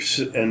rapes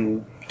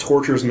and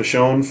tortures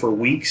Michonne for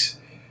weeks.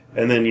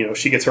 And then,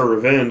 she gets her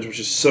revenge, which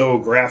is so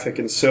graphic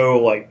and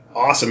so,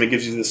 awesome. It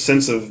gives you this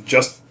sense of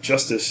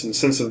justice and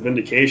sense of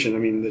vindication. I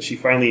mean, that she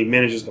finally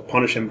manages to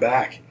punish him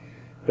back.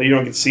 But you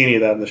don't get to see any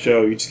of that in the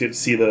show. You just get to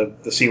see the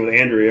scene with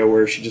Andrea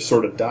where she just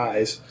sort of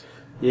dies.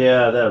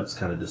 Yeah, that was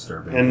kind of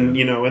disturbing. And,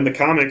 in the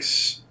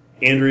comics,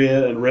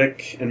 Andrea and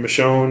Rick and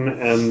Michonne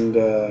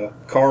and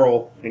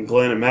Carl and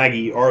Glenn and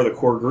Maggie are the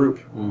core group.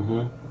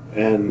 Mm-hmm.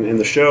 And in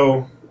the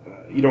show,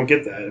 you don't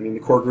get that. I mean,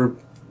 the core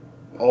group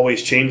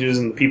always changes,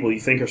 and the people you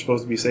think are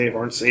supposed to be safe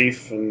aren't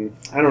safe, and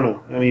I don't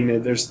know. I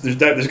mean, there's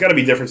got to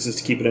be differences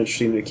to keep it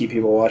interesting, to keep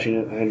people watching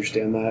it. I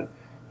understand that.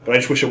 But I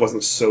just wish it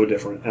wasn't so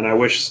different, and I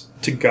wish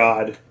to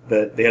God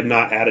that they had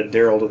not added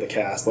Daryl to the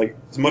cast.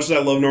 As much as I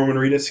love Norman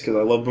Reedus, because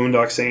I love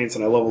Boondock Saints,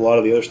 and I love a lot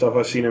of the other stuff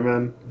I've seen him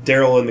in,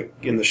 Daryl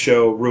in the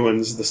show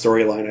ruins the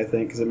storyline, I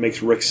think, because it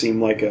makes Rick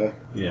seem like a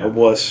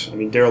wuss. I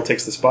mean, Daryl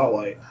takes the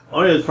spotlight.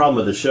 Only the problem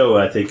with the show,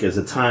 I think, is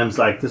at times,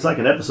 there's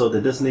an episode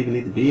that doesn't even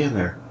need to be in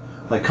there.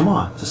 Come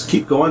on, just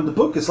keep going. The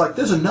book is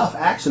there's enough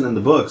action in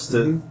the books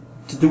to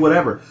do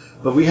whatever.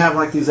 But we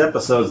have these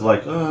episodes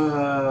there's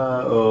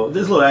a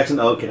little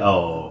action. Okay,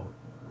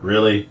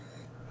 really?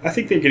 I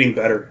think they're getting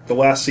better. The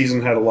last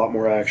season had a lot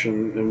more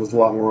action and was a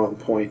lot more on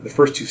point. The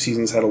first two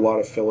seasons had a lot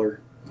of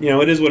filler.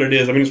 it is what it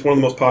is. I mean, it's one of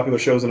the most popular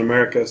shows in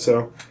America,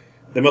 so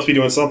they must be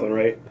doing something,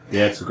 right?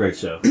 Yeah, it's a great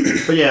show.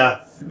 But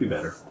yeah, it'd be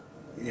better.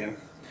 Yeah.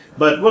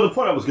 But the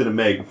point I was going to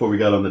make before we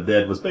got on the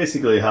Dead was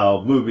basically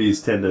how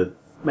movies tend to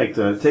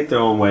take their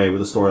own way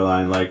with a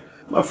storyline. Like,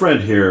 my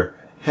friend here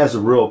has a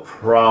real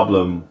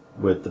problem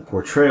with the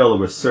portrayal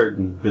of a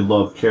certain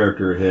beloved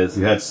character of his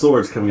who had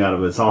swords coming out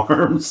of his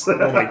arms.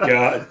 Oh my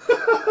god.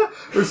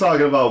 We're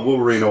talking about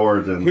Wolverine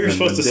Origins. We were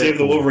supposed to save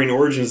the Wolverine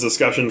Origins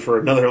discussion for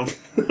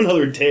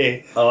another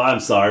day. Oh, I'm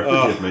sorry.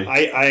 Forgive me.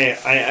 I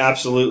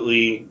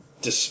absolutely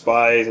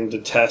despise and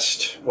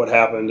detest what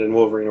happened in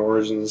Wolverine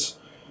Origins.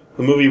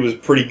 The movie was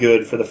pretty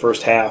good for the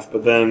first half,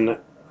 but then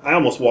I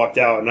almost walked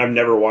out, and I've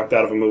never walked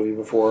out of a movie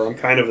before. I'm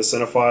kind of a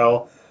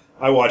cinephile.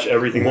 I watch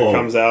everything that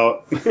comes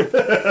out.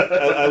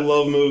 I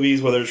love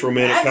movies, whether it's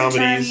romantic comedies.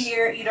 That's a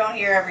term you don't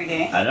hear every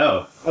day. I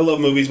know. I love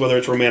movies, whether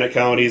it's romantic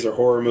comedies or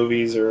horror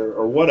movies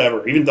or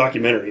whatever, even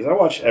documentaries. I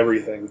watch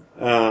everything.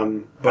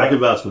 But I can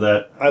vouch for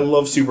that. I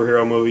love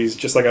superhero movies,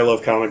 just like I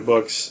love comic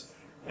books.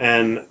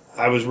 And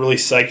I was really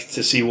psyched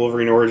to see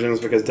Wolverine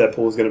Origins because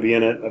Deadpool was going to be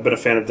in it. I've been a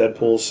fan of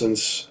Deadpool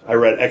since I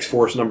read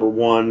X-Force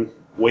 #1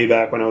 way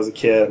back when I was a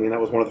kid. I mean, that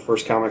was one of the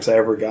first comics I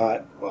ever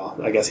got. Well,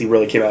 I guess he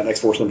really came out in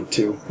X-Force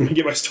 #2. Let me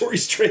get my story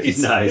straight.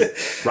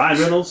 Nice.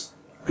 Ryan Reynolds,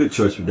 good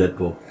choice for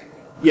Deadpool.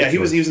 Yeah, he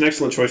was an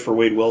excellent choice for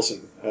Wade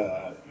Wilson.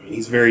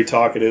 He's very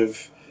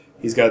talkative.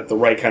 He's got the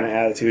right kind of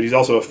attitude. He's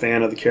also a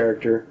fan of the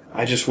character.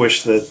 I just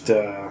wish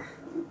that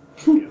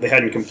they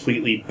hadn't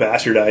completely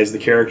bastardized the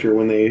character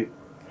when they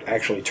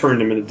actually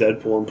turned him into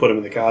Deadpool and put him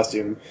in the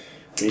costume.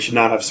 He should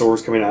not have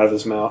swords coming out of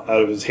his mouth,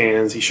 out of his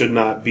hands. He should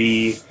not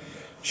be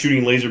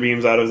shooting laser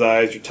beams out of his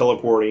eyes or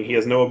teleporting. He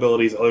has no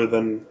abilities other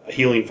than a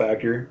healing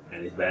factor.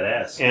 And he's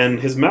badass.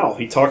 And his mouth.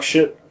 He talks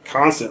shit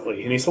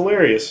constantly, and he's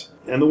hilarious.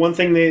 And the one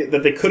thing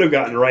that they could have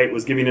gotten right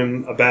was giving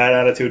him a bad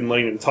attitude and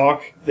letting him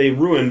talk. They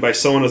ruined by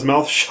sewing his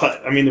mouth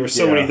shut. I mean, there were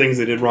so many things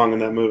they did wrong in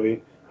that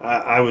movie.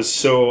 I was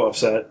so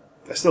upset.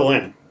 I still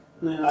am.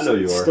 Yeah, I know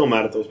you are. Still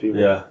mad at those people.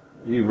 Yeah.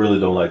 You really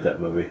don't like that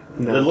movie.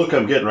 No. The look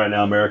I'm getting right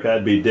now, America,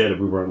 I'd be dead if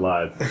we weren't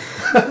live.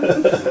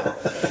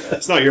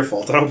 It's not your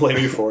fault. I don't blame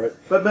you for it.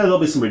 But there'll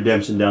be some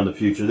redemption down the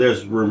future.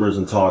 There's rumors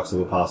and talks of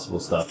a possible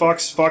stuff.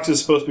 Fox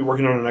is supposed to be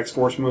working on an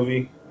X-Force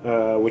movie,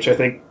 which I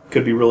think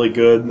could be really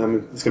good. I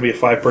mean, it's going to be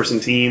a 5-person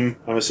team.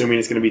 I'm assuming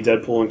it's going to be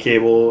Deadpool and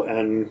Cable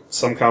and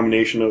some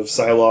combination of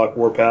Psylocke,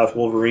 Warpath,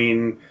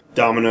 Wolverine,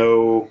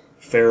 Domino,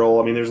 Feral.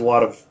 I mean, there's a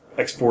lot of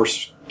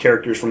X-Force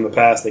characters from the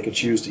past they could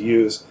choose to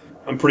use.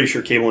 I'm pretty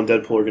sure Cable and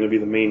Deadpool are going to be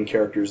the main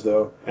characters,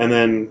 though. And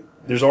then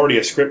there's already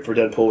a script for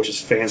Deadpool, which is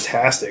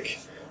fantastic.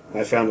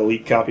 I found a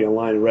leaked copy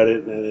online and read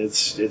it, and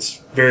it's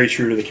very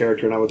true to the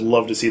character, and I would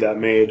love to see that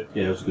made.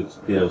 Yeah, it was good.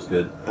 Yeah, it was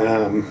good.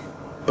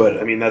 But,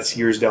 I mean, that's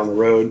years down the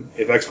road.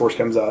 If X-Force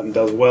comes out and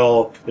does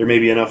well, there may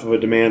be enough of a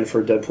demand for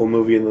a Deadpool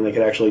movie, and then they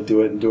could actually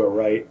do it and do it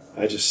right.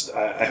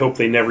 I hope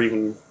they never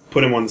even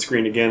put him on the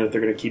screen again if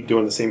they're going to keep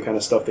doing the same kind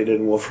of stuff they did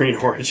in Wolverine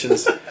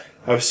Origins.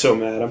 I was so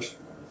mad. I'm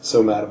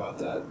so mad about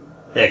that.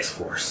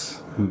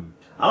 X-Force.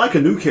 I like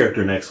a new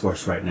character in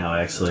X-Force right now,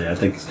 actually. I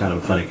think he's kind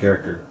of a funny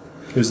character.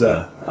 Who's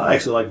that? I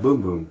actually like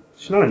Boom Boom.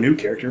 She's not a new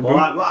character. Well,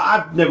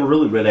 I've never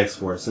really read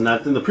X-Force, and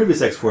in the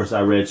previous X-Force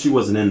I read, she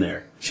wasn't in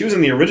there. She was in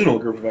the original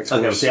group of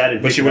X-Force. Okay, see, I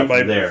didn't but she pick went it up by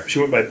from there. She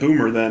went by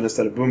Boomer then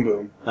instead of Boom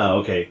Boom. Oh,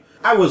 okay.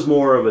 I was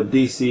more of a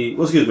DC...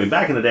 Well, excuse me.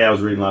 Back in the day, I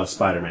was reading a lot of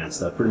Spider-Man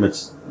stuff. Pretty much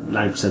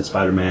 90%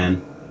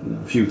 Spider-Man.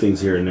 A few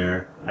things here and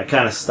there. I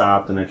kind of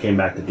stopped, and I came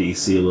back to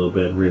DC a little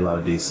bit and read a lot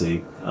of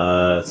DC.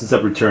 Since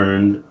I've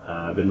returned,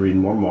 I've been reading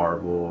more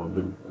Marvel.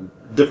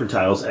 Different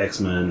titles,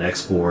 X-Men,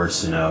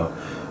 X-Force,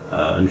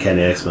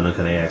 Uncanny X-Men,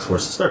 Uncanny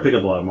X-Force. I started picking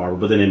up a lot of Marvel,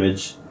 but then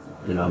Image,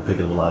 I'm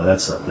picking up a lot of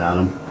that stuff now.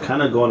 And I'm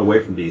kind of going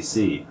away from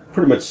DC.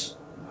 Pretty much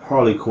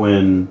Harley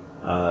Quinn,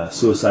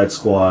 Suicide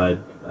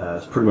Squad,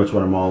 is pretty much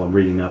what I'm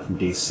reading now from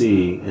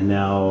DC. And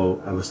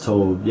now I was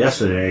told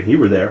yesterday, and you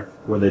were there,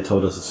 where they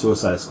told us the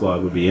Suicide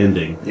Squad would be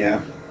ending.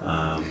 Yeah.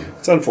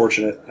 It's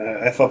unfortunate.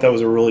 I thought that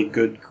was a really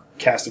good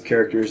cast of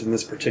characters in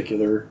this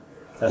particular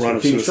run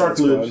of Suicide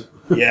Squad.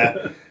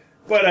 Yeah.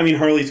 But, I mean,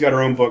 Harley's got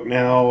her own book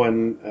now,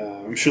 and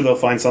I'm sure they'll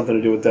find something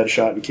to do with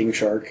Deadshot and King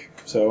Shark.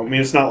 So, I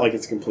mean, it's not like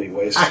it's a complete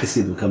waste. I can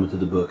see them coming to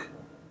the book.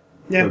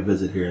 Yeah. For a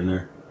visit here and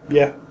there.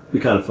 Yeah. Be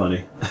kind of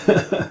funny.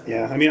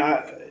 Yeah. I mean,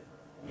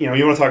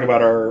 you want to talk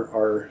about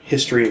our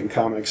history in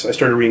comics. I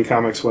started reading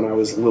comics when I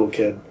was a little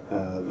kid.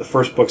 The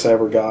first books I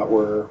ever got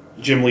were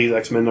Jim Lee's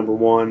X-Men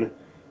 #1,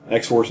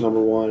 X-Force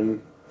 #1,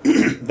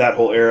 that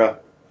whole era.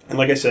 And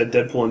like I said,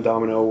 Deadpool and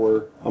Domino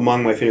were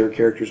among my favorite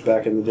characters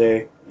back in the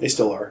day. They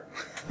still are.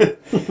 But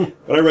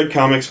I read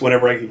comics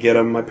whenever I could get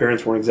them. My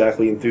parents weren't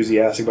exactly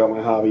enthusiastic about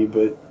my hobby,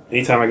 but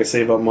anytime I could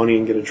save up money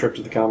and get a trip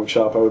to the comic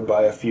shop, I would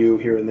buy a few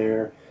here and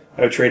there.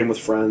 I would trade them with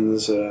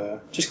friends,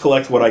 just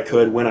collect what I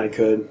could when I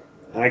could.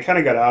 And I kind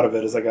of got out of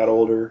it as I got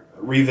older.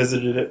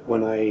 Revisited it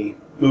when I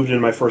moved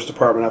into my first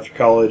apartment after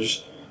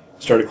college.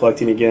 Started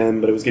collecting again,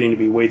 but it was getting to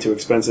be way too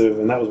expensive,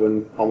 and that was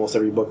when almost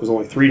every book was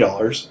only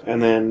 $3.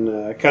 And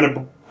then kind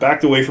of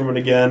backed away from it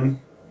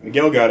again.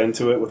 Miguel got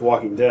into it with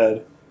Walking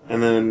Dead,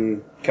 and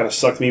then kind of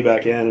sucked me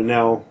back in, and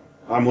now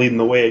I'm leading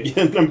the way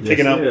again. I'm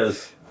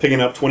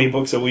picking up 20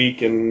 books a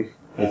week, and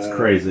it's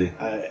crazy.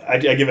 I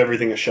give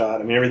everything a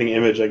shot. I mean, everything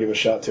Image I give a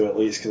shot to at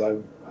least,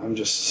 because I'm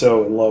just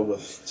so in love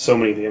with so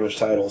many of the Image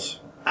titles.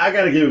 I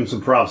got to give him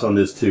some props on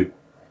this too.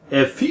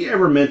 If he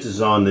ever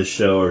mentions on this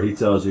show, or he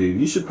tells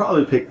you should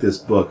probably pick this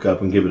book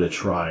up and give it a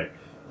try,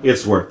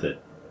 it's worth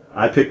it.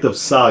 I picked up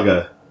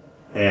Saga,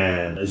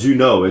 and as you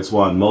know, it's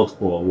won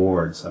multiple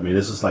awards. I mean,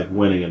 this is like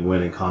winning and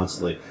winning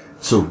constantly.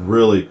 It's a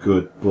really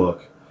good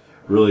book,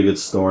 really good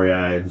story.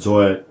 I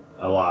enjoy it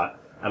a lot.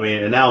 I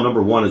mean, and now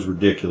number 1 is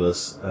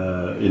ridiculous.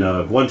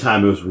 At one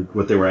time it was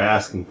what they were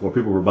asking for.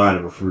 People were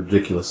buying it for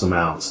ridiculous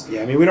amounts.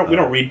 Yeah, I mean, we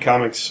don't read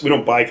comics. We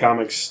don't buy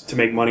comics to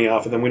make money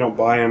off of them. We don't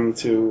buy them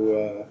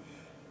to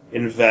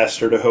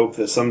invest or to hope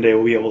that someday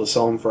we'll be able to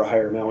sell them for a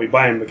higher amount. We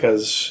buy them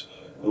because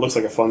it looks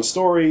like a fun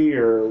story,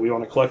 or we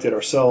want to collect it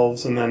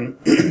ourselves. And then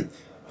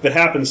if it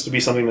happens to be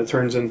something that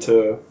turns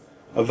into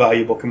a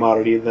valuable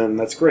commodity, then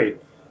that's great.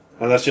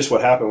 And that's just what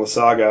happened with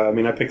Saga. I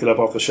mean, I picked it up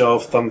off the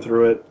shelf, thumbed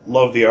through it,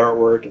 loved the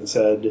artwork, and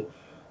said,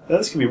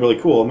 this could be really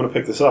cool. I'm going to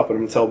pick this up, and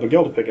I'm going to tell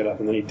Miguel to pick it up.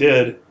 And then he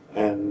did.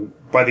 And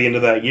by the end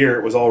of that year,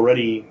 it was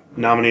already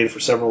nominated for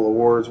several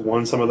awards,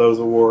 won some of those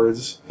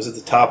awards. It was at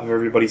the top of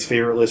everybody's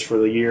favorite list for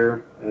the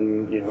year.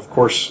 And, of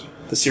course,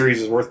 the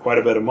series is worth quite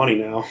a bit of money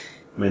now.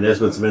 I mean, there's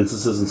been some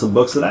instances in some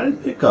books that I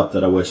didn't pick up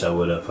that I wish I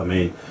would have. I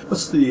mean,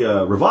 what's the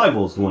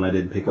Revival's the one I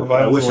didn't pick up?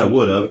 I wish I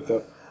would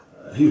have.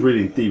 He's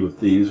reading Thief of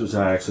Thieves, which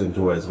I actually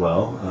enjoy as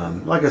well.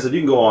 Like I said,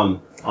 you can go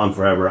on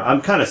forever.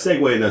 I'm kind of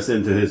segueing us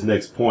into his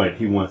next point.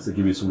 He wants to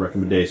give you some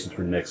recommendations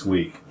for next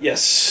week.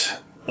 Yes.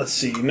 Let's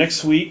see.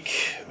 Next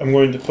week, I'm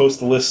going to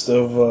post a list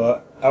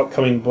of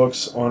outcoming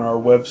books on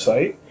our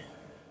website.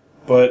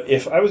 But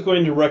if I was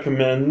going to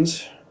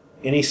recommend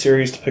any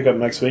series to pick up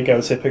next week, I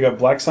would say pick up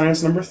Black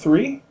Science number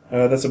 3.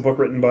 That's a book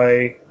written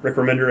by Rick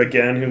Remender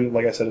again, who,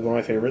 like I said, is one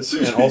of my favorites.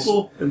 Fish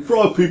people and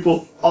frog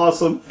people,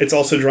 awesome. It's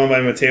also drawn by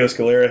Matteo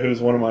Scalera,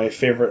 who's one of my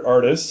favorite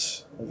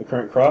artists of the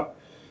current crop.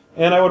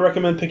 And I would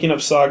recommend picking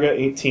up Saga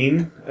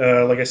 18.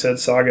 Like I said,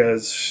 Saga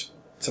it's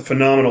a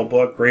phenomenal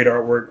book, great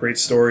artwork, great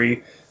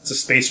story. It's a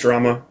space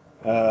drama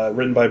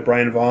written by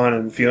Brian Vaughan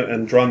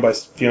and drawn by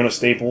Fiona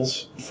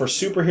Staples. For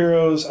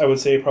superheroes, I would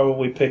say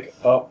probably pick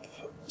up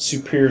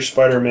Superior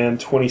Spider-Man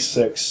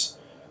 26.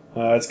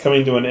 It's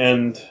coming to an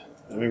end.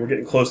 I mean, we're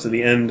getting close to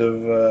the end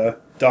of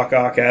Doc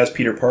Ock as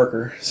Peter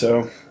Parker,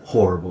 so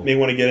horrible. May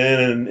want to get in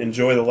and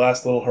enjoy the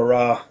last little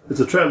hurrah. It's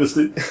a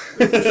travesty. It's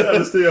a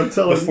travesty, I'm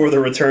telling you. Before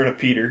the return of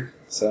Peter.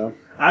 So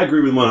I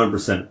agree with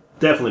 100%.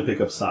 Definitely pick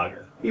up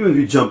Saga. Even if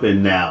you jump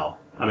in now,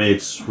 I mean,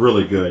 it's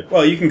really good.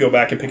 Well, you can go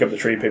back and pick up the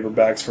trade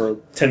paperbacks for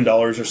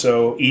 $10 or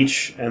so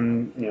each,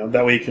 and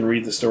that way you can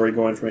read the story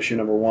going from issue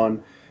number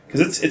 1.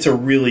 Because it's a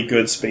really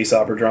good space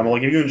opera drama.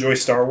 Like, if you enjoy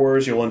Star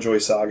Wars, you'll enjoy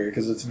Saga,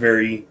 because it's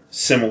very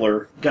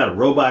similar. You got a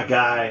robot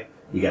guy,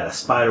 you got a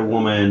Spider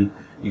Woman,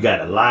 you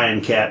got a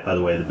Lion Cat, by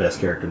the way, the best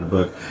character in the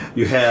book.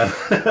 You have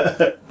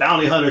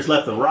bounty hunters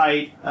left and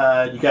right.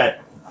 You got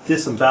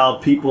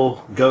disemboweled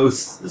people,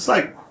 ghosts. It's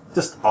like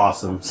just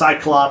awesome.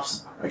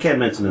 Cyclops. I can't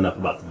mention enough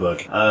about the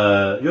book.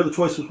 Your other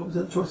choice was, what was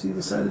the other choice you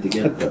decided to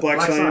get? Black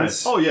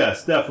Science. Oh,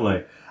 yes,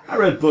 definitely. I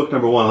read book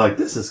number 1, like,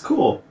 this is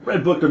cool.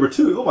 Read book number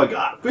 2, oh my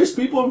god, fish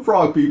people and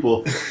frog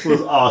people. It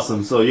was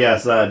awesome. So,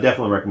 yes, I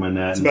definitely recommend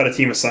that. It's about a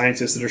team of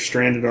scientists that are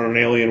stranded on an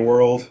alien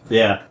world.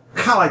 Yeah.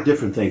 Kind of like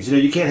different things.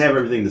 You can't have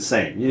everything the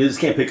same. You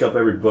just can't pick up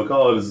every book,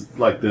 oh, it's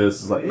like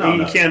this. It's like,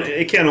 no.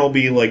 It can't all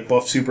be like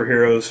buff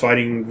superheroes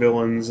fighting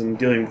villains and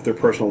dealing with their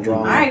personal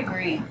drama. I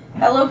agree.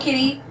 Hello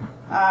Kitty,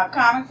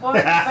 comic book,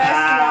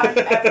 best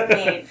one ever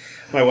made.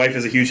 My wife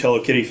is a huge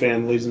Hello Kitty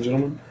fan, ladies and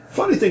gentlemen.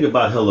 Funny thing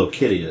about Hello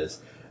Kitty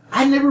is,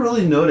 I never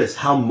really noticed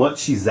how much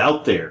she's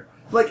out there.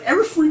 Like,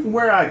 every freaking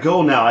where I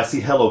go now, I see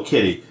Hello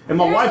Kitty. And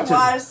my wife There's a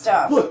lot of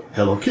stuff. Look,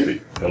 Hello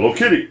Kitty, Hello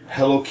Kitty,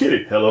 Hello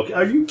Kitty, Hello Kitty.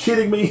 Are you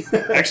kidding me?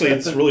 Actually,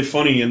 it's really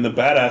funny. In the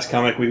Badass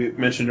comic we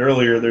mentioned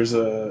earlier, there's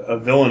a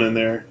villain in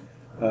there.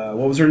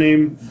 What was her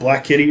name?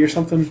 Black Kitty or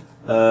something?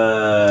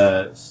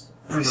 Let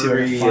me see if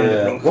I can find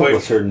it real quick. What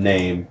was her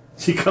name?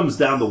 She comes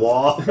down the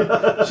wall.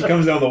 She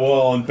comes down the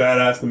wall, and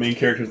Badass, the main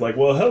character, is like,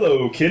 well,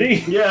 hello,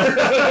 Kitty.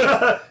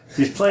 Yeah.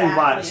 She's playing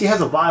violin. She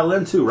has a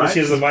violin, too, right? She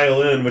has a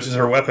violin, which is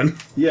her weapon.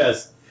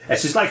 Yes. And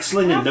she's like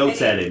slinging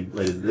notes at him.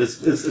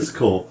 It's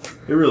cool.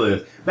 It really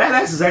is.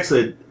 Badass is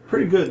actually a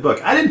pretty good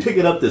book. I didn't pick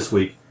it up this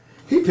week.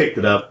 He picked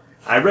it up.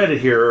 I read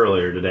it here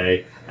earlier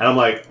today, and I'm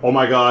like, oh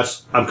my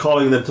gosh, I'm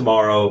calling them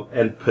tomorrow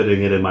and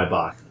putting it in my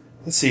box.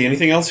 Let's see.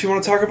 Anything else you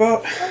want to talk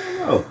about?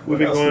 Oh, we've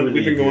been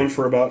going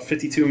for about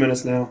 52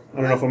 minutes now. I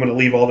don't know if I'm going to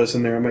leave all this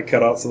in there. I might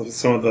cut out some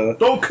of the.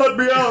 Don't cut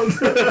me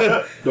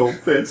out. Don't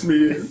fence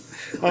me in.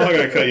 I'm not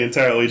going to cut you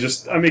entirely.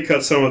 Just I may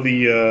cut some of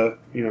the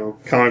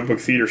comic book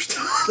theater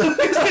stuff.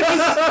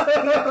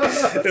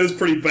 It was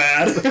pretty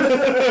bad.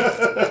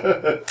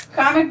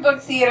 Comic book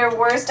theater,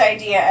 worst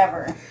idea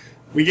ever.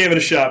 We gave it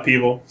a shot,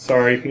 people.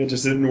 Sorry, it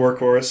just didn't work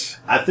for us.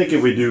 I think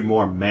if we do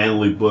more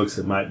manly books,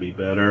 it might be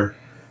better.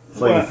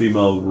 Playing Well- a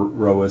female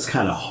Roa is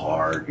kind of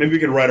hard. Maybe we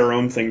could write our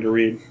own thing to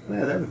read.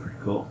 Yeah, that'd be pretty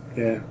cool.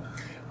 Yeah.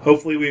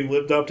 Hopefully we've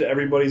lived up to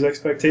everybody's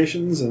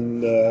expectations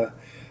and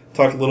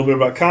talked a little bit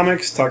about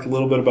comics, talked a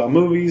little bit about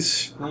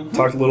movies,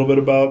 talked a little bit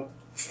about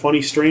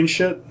funny, strange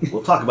shit.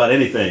 We'll talk about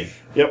anything.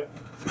 Yep.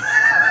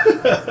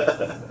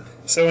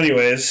 So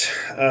anyways,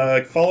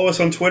 follow us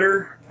on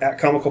Twitter at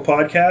Comical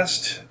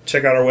Podcast.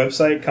 Check out our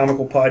website,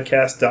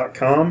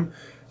 comicalpodcast.com.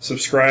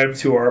 Subscribe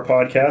to our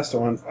podcast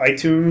on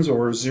iTunes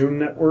or Zune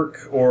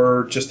Network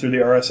or just through the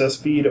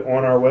RSS feed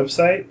on our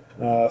website.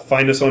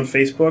 Find us on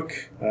Facebook,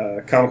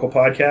 Comical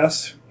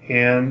Podcast.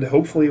 And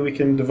hopefully we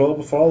can develop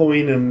a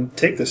following and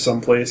take this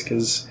someplace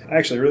because I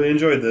actually really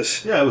enjoyed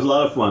this. Yeah, it was a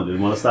lot of fun.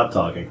 Didn't want to stop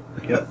talking.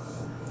 Yep.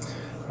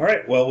 All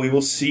right. Well, we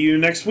will see you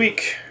next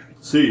week.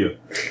 See you.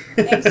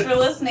 Thanks for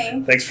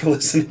listening. Thanks for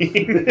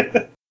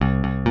listening.